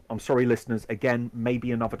 I'm sorry, listeners. Again,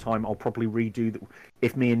 maybe another time I'll probably redo.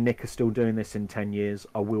 If me and Nick are still doing this in 10 years,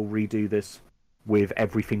 I will redo this with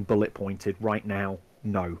everything bullet pointed. Right now,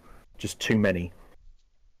 no, just too many.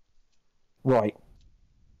 Right.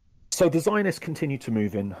 So the Zionists continued to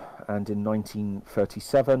move in, and in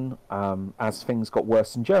 1937, as things got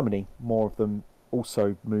worse in Germany, more of them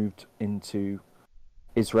also moved into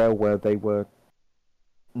Israel, where they were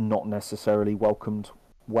not necessarily welcomed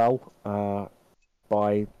well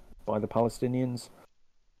by the Palestinians.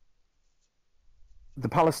 The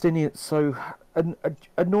Palestinians, so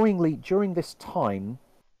annoyingly, during this time,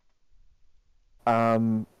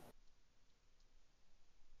 um,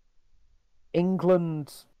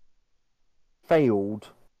 England failed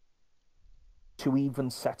to even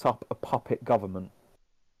set up a puppet government,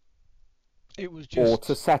 it was or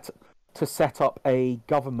just to set up a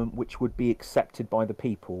government which would be accepted by the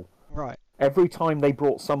people. right. Every time they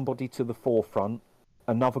brought somebody to the forefront,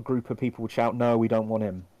 another group of people would shout, "No, we don't want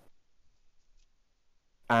him."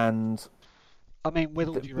 And I mean, with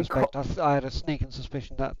all due respect, I had a sneaking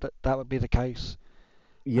suspicion that would be the case,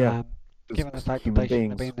 yeah, given the fact that human they shouldn't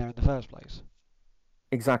have beings, been there in the first place.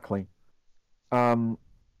 exactly.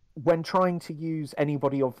 When trying to use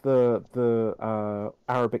anybody of the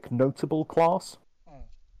Arabic notable class,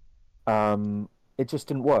 it just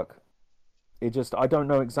didn't work. I don't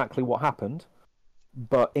know exactly what happened,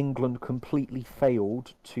 but England completely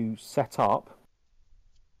failed to set up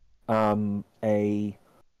a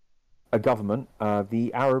government.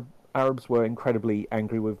 The Arabs were incredibly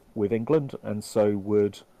angry with England, and so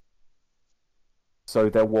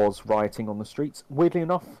there was rioting on the streets. Weirdly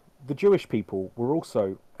enough, the Jewish people were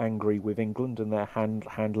also angry with England and their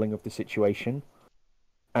handling of the situation,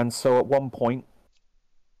 and so at one point,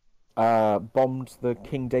 bombed the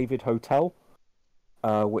King David Hotel,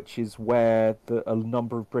 which is where a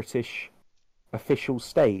number of British officials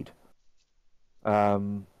stayed.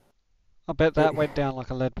 Um, I bet it, that went down like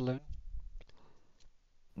a lead balloon.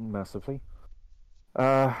 massively.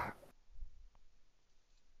 Uh,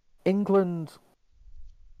 England,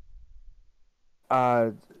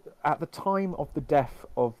 uh, at the time of the death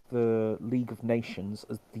of the League of Nations,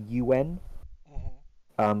 as the UN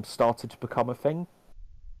started to become a thing,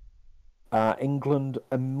 England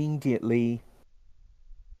immediately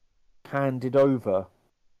handed over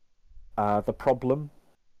the problem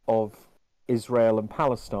of Israel and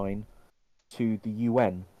Palestine to the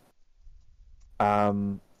UN.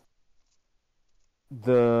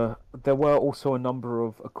 There were also a number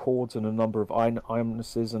of accords and a number of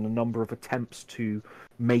armistices and a number of attempts to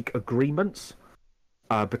make agreements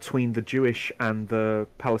between the Jewish and the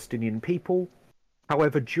Palestinian people.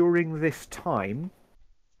 However, during this time,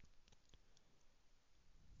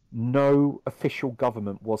 no official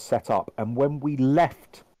government was set up, and when we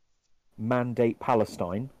left Mandate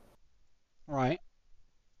Palestine, Right.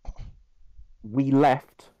 we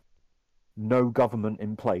left no government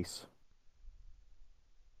in place.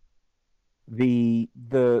 The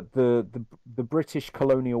British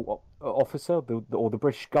colonial officer, or the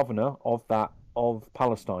British governor of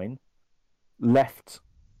Palestine, left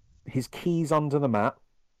his keys under the mat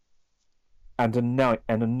and a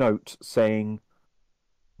note saying,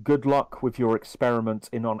 "Good luck with your experiment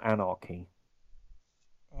in on anarchy."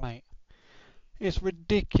 Mate, it's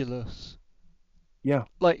ridiculous. Yeah,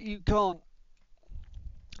 Like, you can't.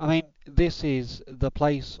 I mean, this is the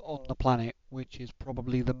place on the planet which is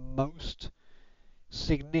probably the most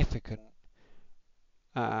significant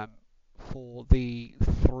um, for the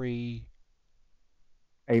three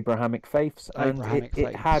Abrahamic faiths, and Abrahamic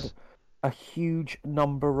it had faiths. a huge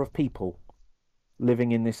number of people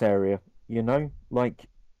living in this area. You know, like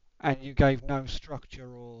And you gave no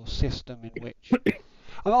structure or system in which.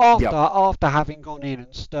 I mean, after yeah, after having gone in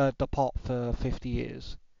and stirred the pot for 50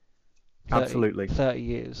 years, 30, absolutely, 30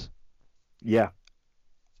 years, yeah,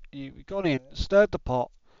 you've gone in, stirred the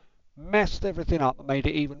pot, messed everything up and made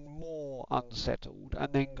it even more unsettled,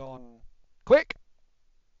 and then gone, quick,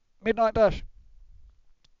 midnight dash,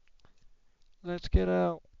 let's get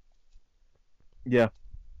out. yeah.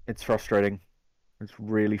 It's frustrating. It's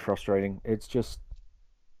really frustrating. It's just,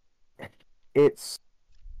 it's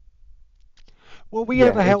Were we yeah,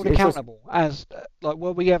 ever held it's just accountable as like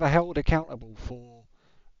were we ever held accountable for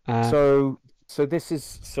um so this is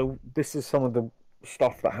some of the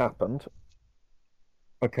stuff that happened.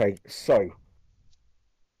 Okay, so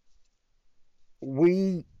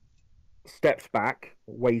we stepped back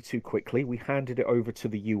way too quickly. We handed it over to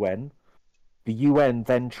the UN. The UN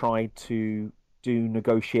then tried to do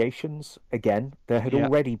negotiations again. There had yeah,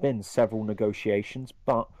 already been several negotiations,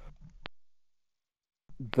 but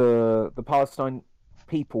the Palestine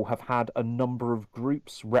people have had a number of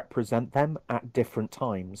groups represent them at different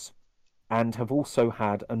times, and have also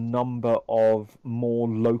had a number of more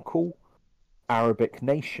local Arabic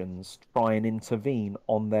nations try and intervene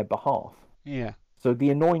on their behalf. yeah, So the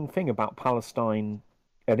annoying thing about Palestine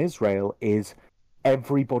and Israel is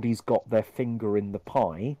everybody's got their finger in the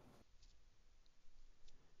pie,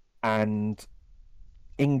 and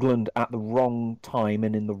England at the wrong time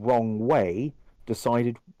and in the wrong way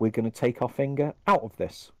decided we're going to take our finger out of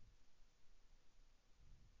this.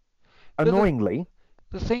 but Annoyingly,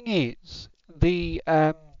 the thing is the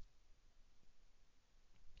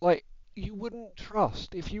like you wouldn't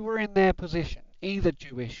trust if you were in their position, either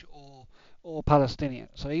Jewish or Palestinian,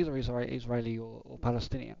 so either Israeli or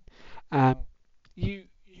Palestinian, um you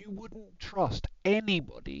wouldn't trust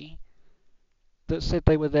anybody that said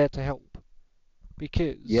they were there to help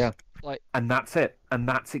yeah, because like and that's it, and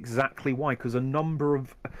that's exactly why, because a number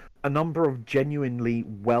of genuinely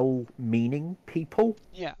well-meaning people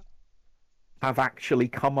yeah, have actually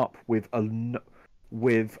come up with a number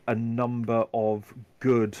of a number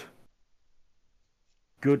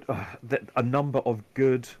of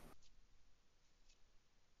good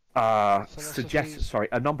philosophies,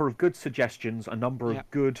 a number of good suggestions, a number yeah,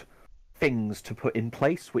 of good things to put in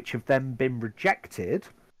place, which have then been rejected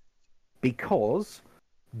because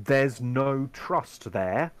there's no trust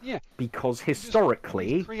there, yeah. because You've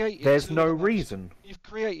historically created there's two of no the most reason. you've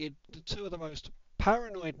created the two of the most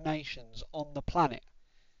paranoid nations on the planet.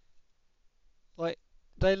 Like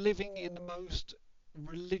they're living in the most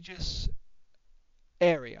religious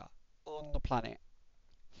area on the planet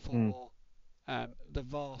Mm, for the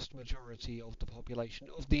vast majority of the population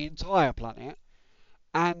of the entire planet,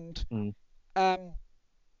 and Mm. um,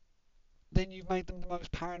 then you've made them the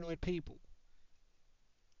most paranoid people.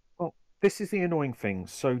 Well, this is the annoying thing.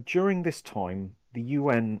 So during this time, the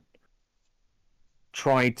UN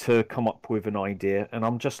tried to come up with an idea, and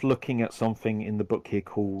I'm just looking at something in the book here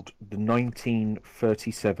called the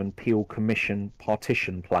 1937 Peel Commission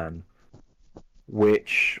Partition Plan,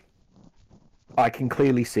 which I can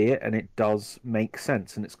clearly see it, and it does make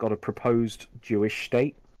sense. And it's got a proposed Jewish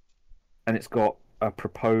state, and it's got a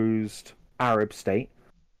proposed Arab state,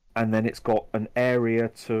 and then it's got an area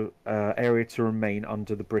to remain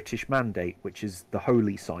under the British Mandate, which is the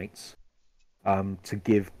holy sites, to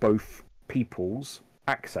give both peoples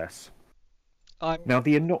access. I'm Now, I'm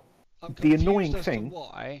the confused annoying as to thing,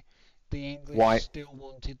 why the English why? still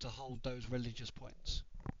wanted to hold those religious points.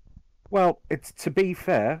 Well, it's to be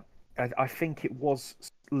fair, I think it was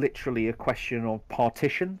literally a question of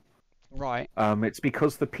partition. Right. It's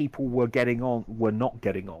because the people were not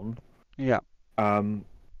getting on, Yeah. um,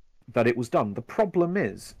 that it was done. The problem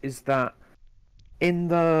is that in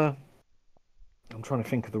the, I'm trying to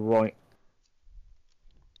think of the right.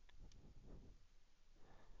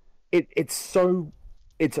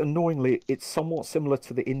 It's annoyingly, it's somewhat similar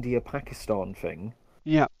to the India-Pakistan thing,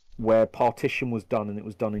 Yeah. where partition was done and it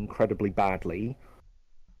was done incredibly badly.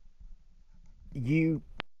 You,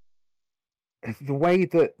 the way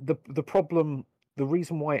that the problem, the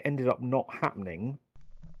reason why it ended up not happening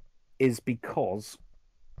is because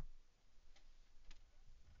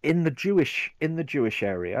in the Jewish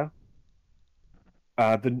area,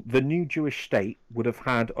 the new Jewish state would have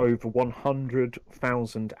had over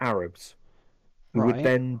 100,000 Arabs who would Right.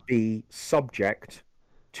 then be subject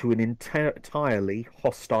to an entirely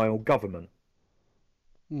hostile government.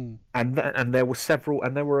 Hmm. And there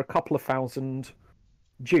were a couple of thousand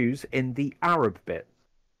Jews in the Arab bit.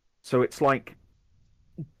 So it's like,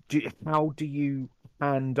 how do you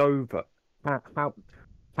hand over? How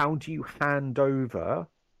how do you hand over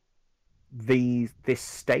this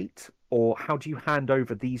state, or how do you hand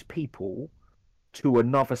over these people to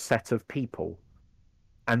another set of people?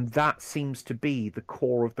 And that seems to be the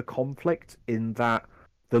core of the conflict, in that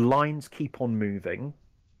the lines keep on moving.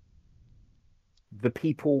 The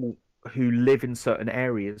people who live in certain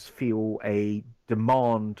areas feel a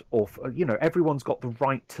demand of, everyone's got the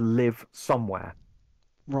right to live somewhere.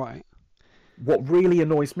 Right. What really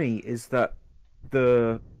annoys me is that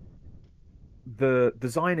the the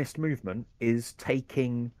Zionist movement is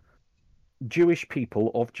taking Jewish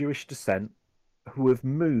people of Jewish descent who have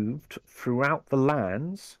moved throughout the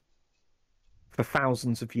lands for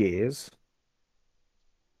thousands of years,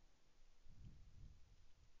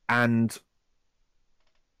 and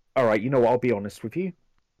all right, you know what, I'll be honest with you,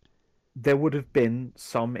 there would have been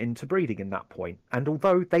some interbreeding in that point. And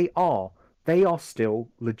although they are still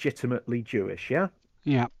legitimately Jewish, yeah?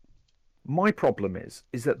 Yeah. My problem is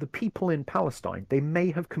that the people in Palestine, they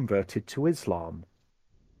may have converted to Islam,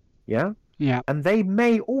 yeah? Yeah. And they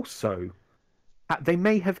may also, they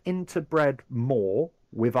may have interbred more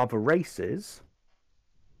with other races,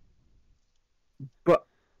 but,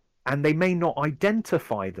 and they may not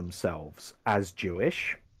identify themselves as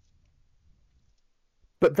Jewish,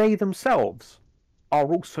 but they themselves are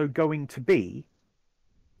also going to be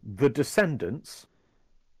the descendants,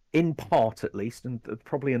 in part at least, and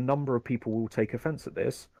probably a number of people will take offense at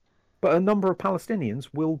this, but a number of Palestinians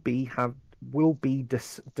will be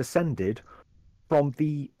descended from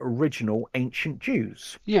the original ancient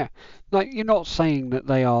Jews. Yeah. Like, you're not saying that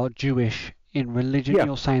they are Jewish in religion. Yeah,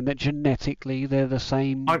 You're saying that genetically they're the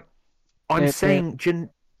same. I'm I'm They're saying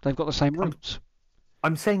they've got the same I'm roots.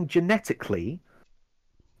 I'm saying genetically,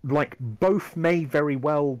 like, both may very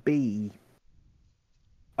well be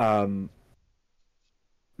um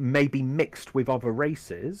maybe mixed with other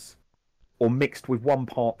races, or mixed with one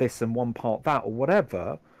part this and one part that, or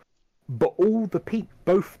whatever. But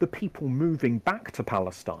both the people moving back to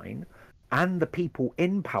Palestine and the people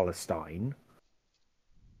in Palestine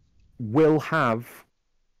will have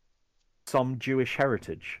some Jewish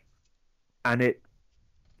heritage, and it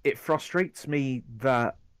frustrates me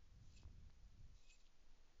that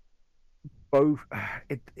both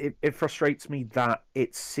it frustrates me that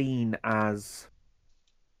it's seen as,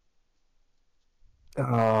 you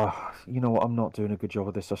know what, I'm not doing a good job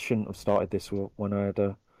of this. I shouldn't have started this when I had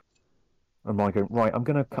a migraine. Right,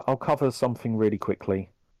 I'll cover something really quickly.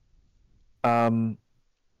 Um,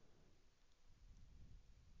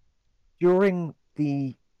 during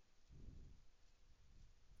the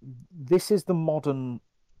This is the modern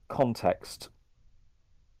context.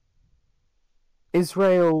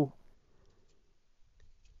 Israel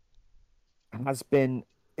has been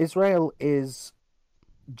Israel is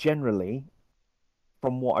generally,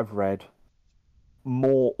 from what I've read,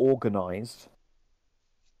 more organized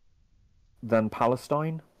than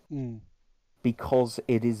Palestine Mm. because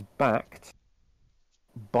it is backed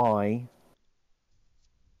by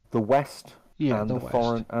the West Yeah, and the the West.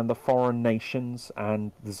 foreign nations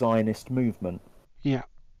and the Zionist movement, Yeah.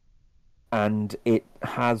 and it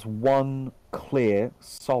has one clear,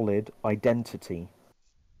 solid identity.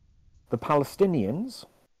 The Palestinians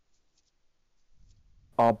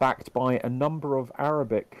are backed by a number of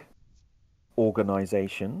Arabic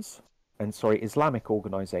organizations, and sorry, Islamic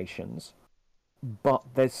organizations,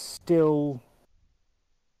 but there's still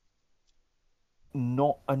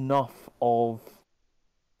not enough of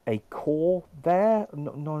a core there.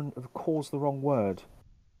 No, core's the wrong word.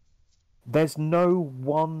 There's no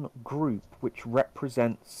one group which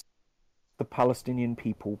represents the Palestinian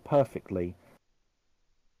people perfectly.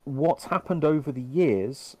 What's happened over the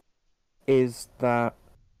years is that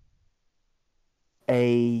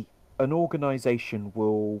a an organization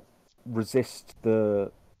will resist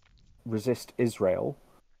Israel,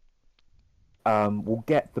 will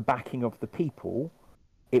get the backing of the people.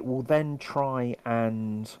 It will then try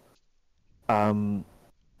and um,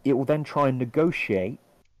 negotiate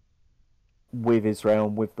with Israel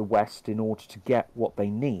and with the West in order to get what they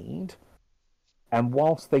need. And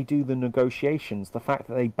whilst they do the negotiations, the fact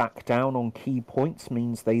that they back down on key points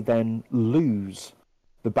means they then lose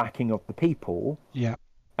the backing of the people Yeah.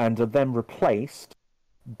 and are then replaced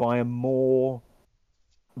by a more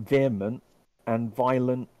vehement and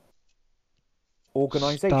violent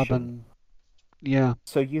organization. Stubborn. Yeah.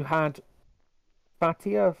 So you had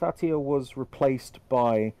Fatia. Fatia was replaced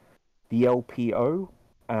by the LPO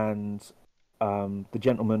and the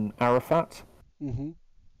gentleman Arafat. Mhm.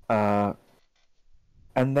 Uh,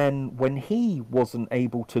 and then when he wasn't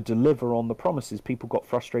able to deliver on the promises, people got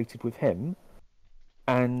frustrated with him,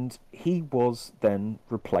 and he was then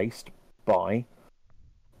replaced by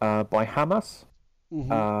Hamas,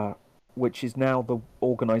 Mhm. uh, which is now the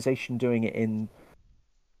organization doing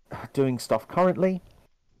stuff currently.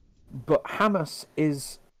 But Hamas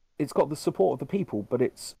it's got the support of the people, but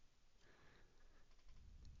it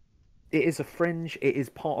is a fringe. It is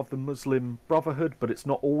part of the Muslim Brotherhood, but it's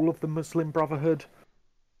not all of the Muslim Brotherhood,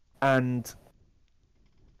 and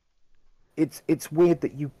it's weird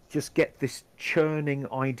that you just get this churning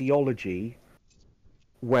ideology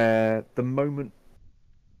where the moment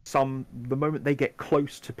they get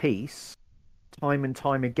close to peace, time and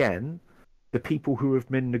time again, the people who have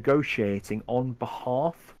been negotiating on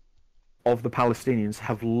behalf of the Palestinians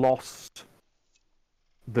have lost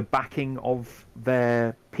the backing of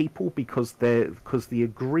their people because the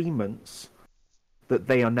agreements that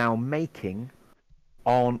they are now making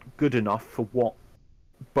aren't good enough for what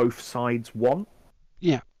both sides want,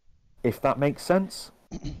 Yeah. if that makes sense.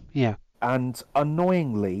 Yeah. And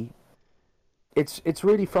annoyingly, it's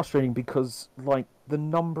really frustrating because like the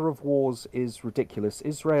number of wars is ridiculous.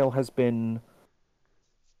 Israel has been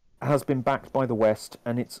backed by the West,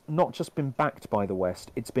 and it's not just been backed by the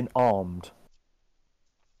West, it's been armed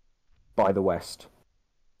by the West.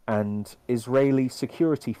 And Israeli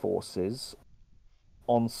security forces,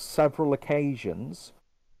 on several occasions,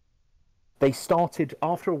 they started,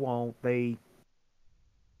 after a while,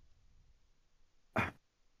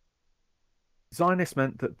 Zionists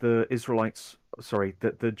meant that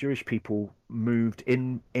that the Jewish people moved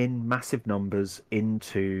in massive numbers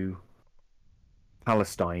into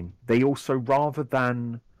Palestine. They also, rather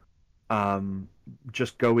than um,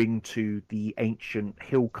 just going to the ancient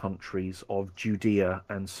hill countries of Judea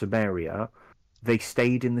and Samaria, they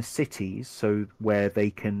stayed in the cities so where they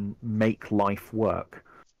can make life work.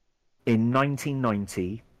 In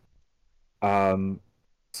 1990,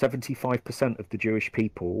 75% of the Jewish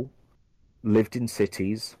people lived in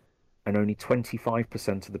cities, and only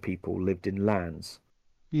 25% of the people lived in lands.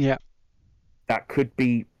 Yeah. That could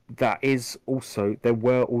be that is also there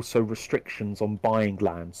were also restrictions on buying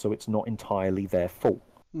land, so it's not entirely their fault.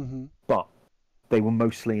 Mhm. But they were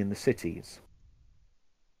mostly in the cities.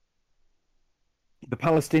 The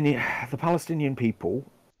Palestinian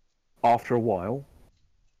people, after a while,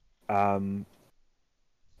 um,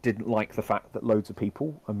 didn't like the fact that loads of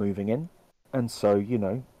people are moving in, and so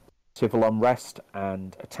civil unrest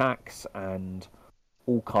and attacks and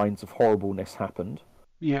all kinds of horribleness happened.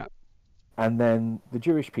 Yeah. And then the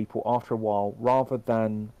Jewish people, after a while, rather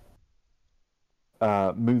than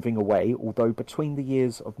moving away, although between the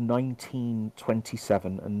years of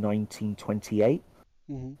 1927 and 1928,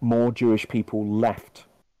 Mhm. more Jewish people left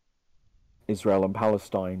Israel and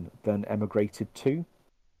Palestine than emigrated to.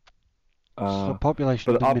 So Uh,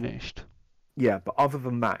 population but diminished. Yeah, but other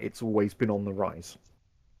than that, it's always been on the rise.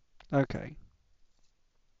 Okay.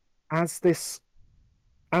 As this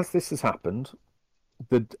as this has happened,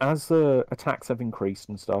 as the attacks have increased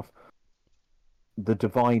and stuff, the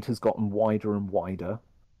divide has gotten wider and wider,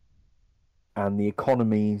 and the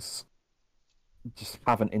economies just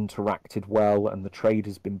haven't interacted well, and the trade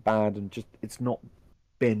has been bad, and just it's not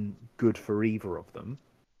been good for either of them.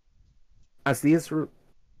 As the Israel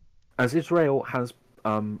as Israel has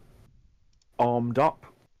armed up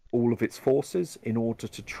all of its forces in order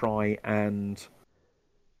to try and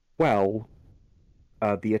well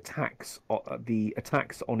the attacks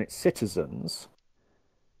on its citizens,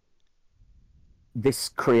 this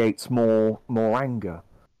creates more anger.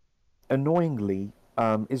 Annoyingly,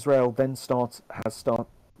 Israel then started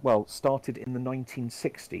in the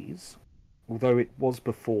 1960s, although it was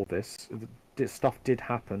before this. Stuff did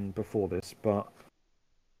happen before this, but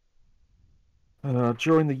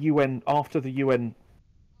during the UN, after the UN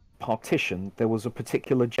partition, there was a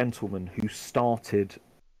particular gentleman who started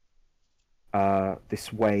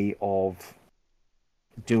this way of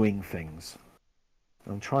doing things.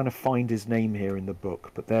 I'm trying to find his name here in the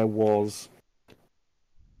book, but there was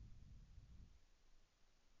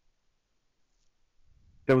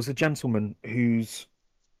a gentleman whose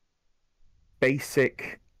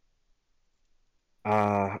basic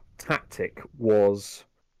tactic was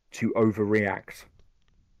to overreact,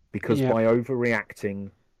 because Yeah. by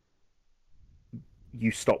overreacting,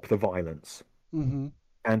 you stop the violence. Mm-hmm.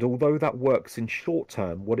 And although that works in short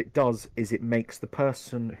term, what it does is it makes the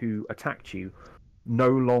person who attacked you no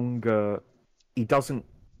longer. He doesn't.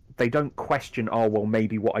 They don't question. Oh well,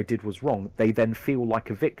 maybe what I did was wrong. They then feel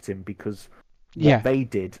like a victim because what Yeah. they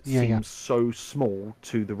did Yeah. seems so small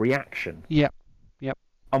to the reaction. Yep. Yep.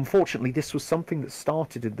 Unfortunately, this was something that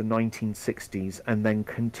started in the 1960s and then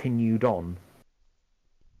continued on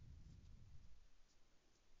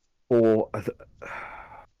for a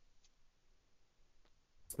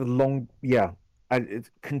long, yeah, and it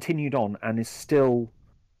continued on and is still.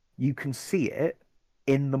 You can see it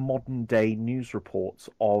in the modern day news reports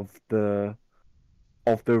of the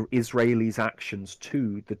Israelis' actions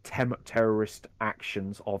to the terrorist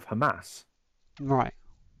actions of Hamas. Right.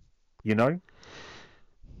 You know,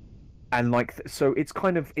 and like so, it's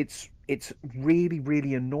kind of it's really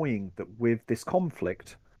really annoying that with this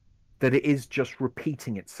conflict that it is just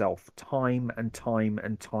repeating itself time and time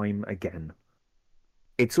and time again.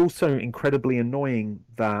 It's also incredibly annoying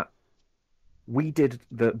that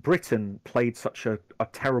Britain played such a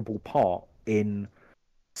terrible part in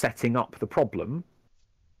setting up the problem,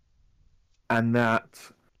 and that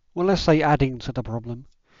Well, let's say adding to the problem.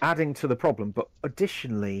 adding to the problem, but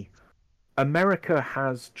additionally, America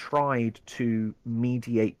has tried to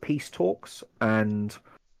mediate peace talks and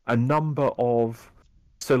a number of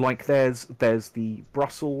like there's the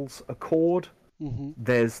Brussels Accord, Mm-hmm.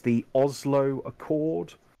 there's the Oslo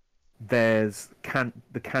Accord, there's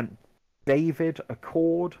the Camp David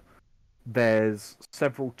Accord, there's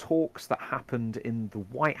several talks that happened in the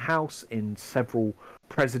White House in several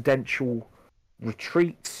presidential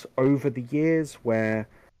retreats over the years where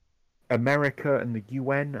America and the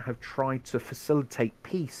UN have tried to facilitate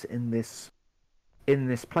peace in this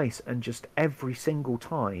place, and just every single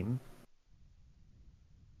time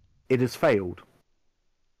it has failed.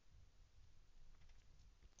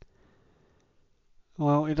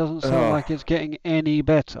 Well, it doesn't sound Uh, like it's getting any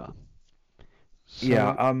better.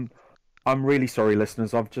 yeah, So, I'm really sorry,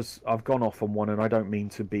 listeners. I've gone off on one, and I don't mean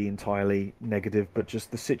to be entirely negative, but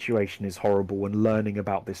just the situation is horrible, and learning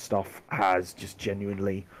about this stuff has just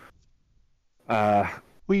genuinely. Uh,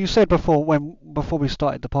 well, you said before we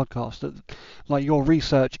started the podcast that like your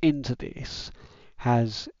research into this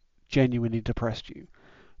has genuinely depressed you.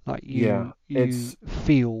 Like yeah, you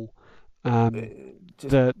feel uh, um, just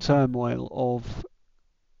the turmoil of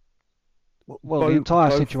well the both entire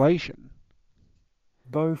both situation.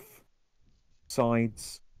 both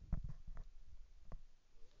sides.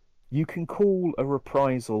 You can call a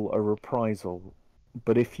reprisal,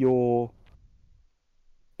 but if you're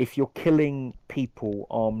killing people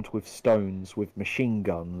armed with stones with machine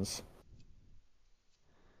guns,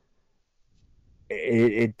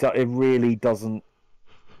 it really doesn't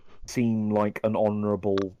seem like an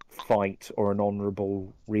honourable fight or an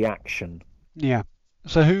honourable reaction. Yeah.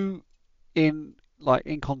 So who in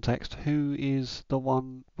context, who is the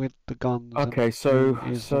one with the guns and Okay, who so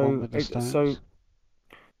is the one so with the it, so stones?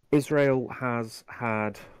 Israel has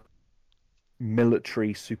had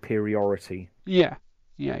military superiority Yeah.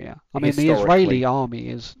 Yeah, yeah. I mean, the Israeli historically. army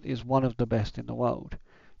is one of the best in the world,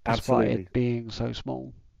 despite it Absolutely. being so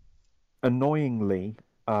small. Annoyingly,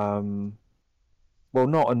 um, well,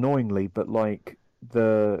 not annoyingly, but like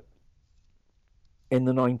the in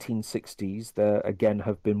the 1960s, there again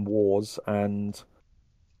have been wars, and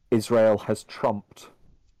Israel has trumped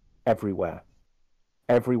everywhere,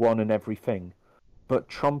 everyone and everything. But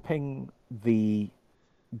trumping the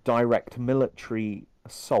direct military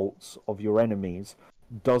assaults of your enemies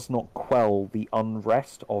does not quell the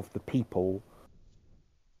unrest of the people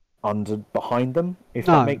under behind them, if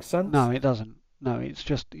that No, makes sense. no, it doesn't. No, it's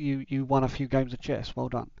just you won a few games of chess. Well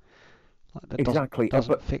done. Like, that Exactly. doesn't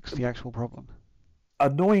But fix the actual problem.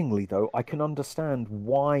 annoyingly, though, I can understand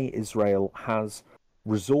why Israel has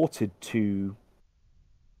resorted to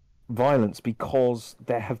violence because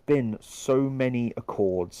there have been so many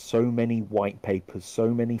accords, so many white papers,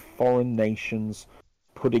 so many foreign nations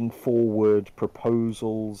putting forward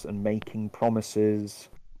proposals and making promises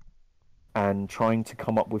and trying to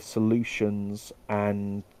come up with solutions,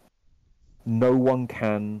 and no one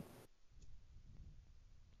can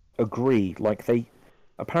agree. Like they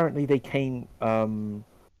apparently they came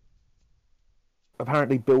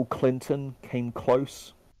apparently Bill Clinton came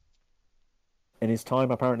close in his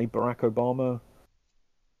time. Apparently Barack Obama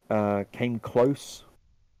came close,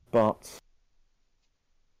 but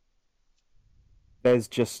there's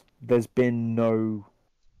been no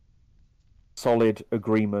solid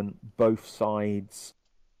agreement. Both sides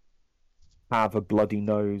have a bloody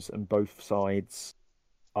nose, and both sides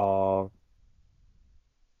are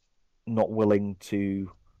not willing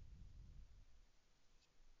to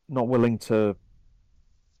not willing to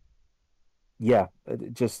yeah,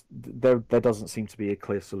 just there doesn't seem to be a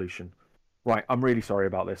clear solution. Right, I'm really sorry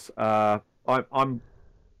about this. I'm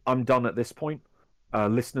done at this point.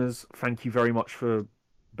 Listeners, thank you very much for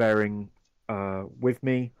bearing with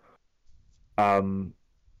me. Um,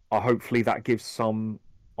 hopefully that gives some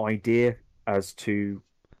idea as to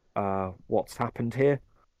what's happened here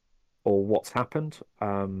or what's happened.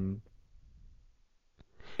 I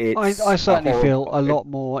It's a certainly feel horrible. a lot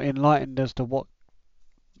more enlightened as to what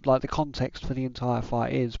like the context for the entire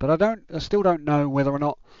fight is, but I still don't know whether or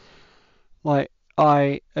not like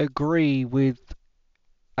I agree with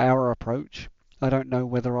our approach. I don't know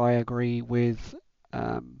whether I agree with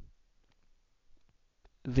um,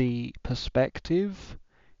 the perspective.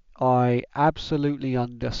 I absolutely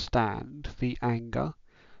understand the anger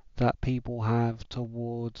that people have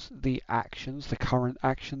towards the actions, the current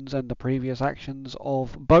actions and the previous actions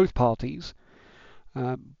of both parties.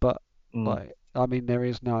 But Mm. like, I mean,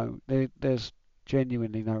 there's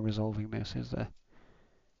genuinely no resolving this, is there?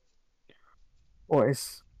 Well,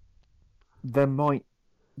 it's there might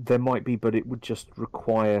there might be, but it would just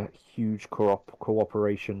require huge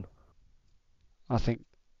cooperation I think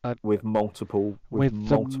uh, with with the multiple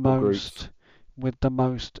groups. most with the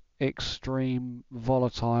most extreme,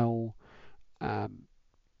 volatile, um,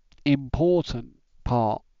 important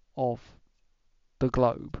part of the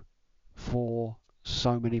globe for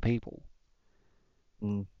so many people.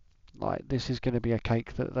 Mm. Like this is going to be a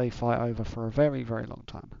cake that they fight over for a very, very long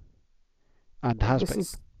time, and Well, has this been.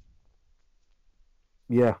 is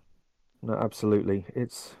yeah, no, absolutely.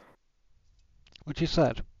 Which is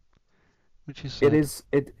sad. Which is It sad. is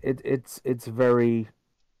it's very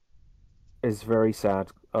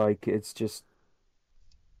sad. Like it's just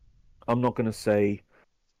I'm not gonna say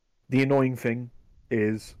the annoying thing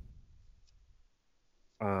is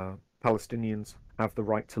Palestinians have the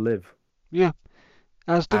right to live, Yeah,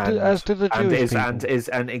 as and do the Jewish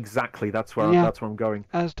people. and exactly Yeah, that's where I'm going.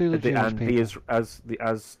 as do the Jewish And the people.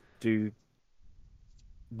 as do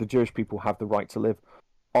the Jewish people have the right to live.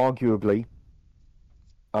 Arguably,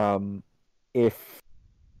 um, if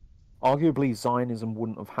arguably Zionism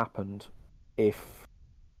wouldn't have happened if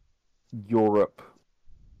Europe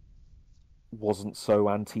wasn't so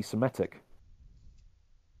anti-Semitic,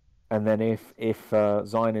 and then if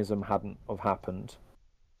Zionism hadn't have happened,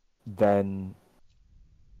 then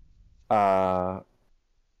uh,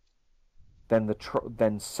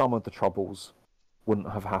 then some of the troubles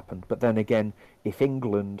wouldn't have happened. But then again, if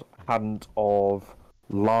England hadn't of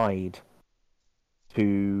lied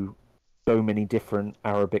to so many different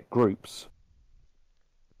Arabic groups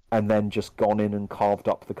and then just gone in and carved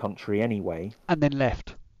up the country anyway, And then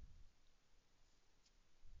left.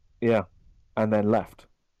 yeah, and then left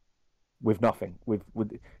with nothing. With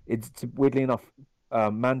it's weirdly enough,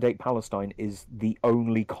 Mandate Palestine is the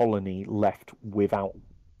only colony left without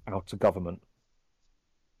a government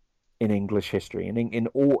in English history. And in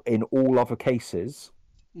all other cases,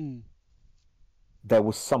 Mm. there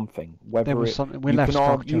was something. There Whether was it something. We you left can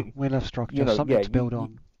structure. argue, We left you structure. know, Something yeah, to build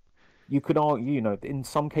on. you could argue, in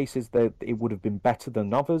some cases that it would have been better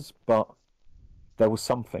than others, but there was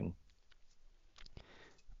something.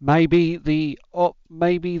 Maybe the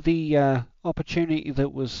opportunity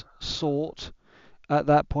that was sought at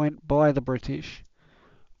that point by the British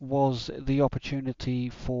was the opportunity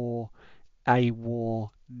for a war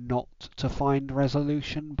not to find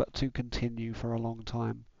resolution but to continue for a long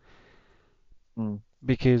time. Mm.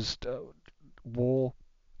 Because war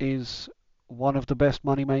is one of the best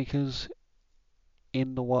money makers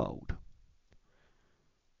in the world.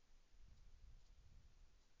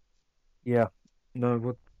 Yeah.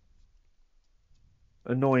 No,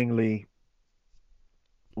 annoyingly,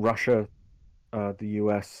 Russia, the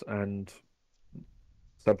US, and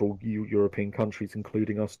several European countries,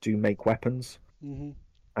 including us, do make weapons, Hmm.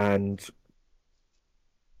 and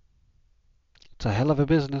It's a hell of a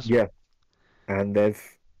business. yeah, and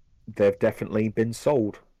they've definitely been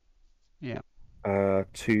sold Yeah,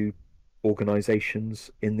 to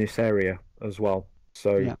organizations in this area as well.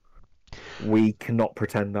 So yeah, we cannot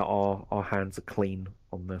pretend that our hands are clean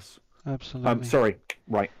on this. absolutely. Sorry,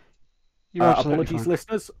 right. You're absolutely Apologies, fine.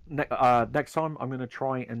 listeners. Next time, I'm going to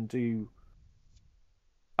try and do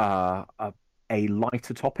uh, a, a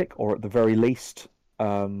lighter topic, or at the very least,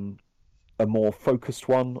 a more focused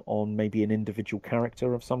one on maybe an individual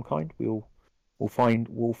character of some kind. We'll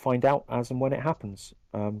find out as and when it happens.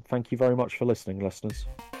 Thank you very much for listening, listeners.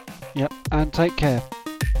 Yep, and take care.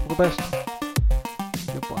 All the best.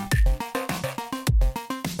 Goodbye.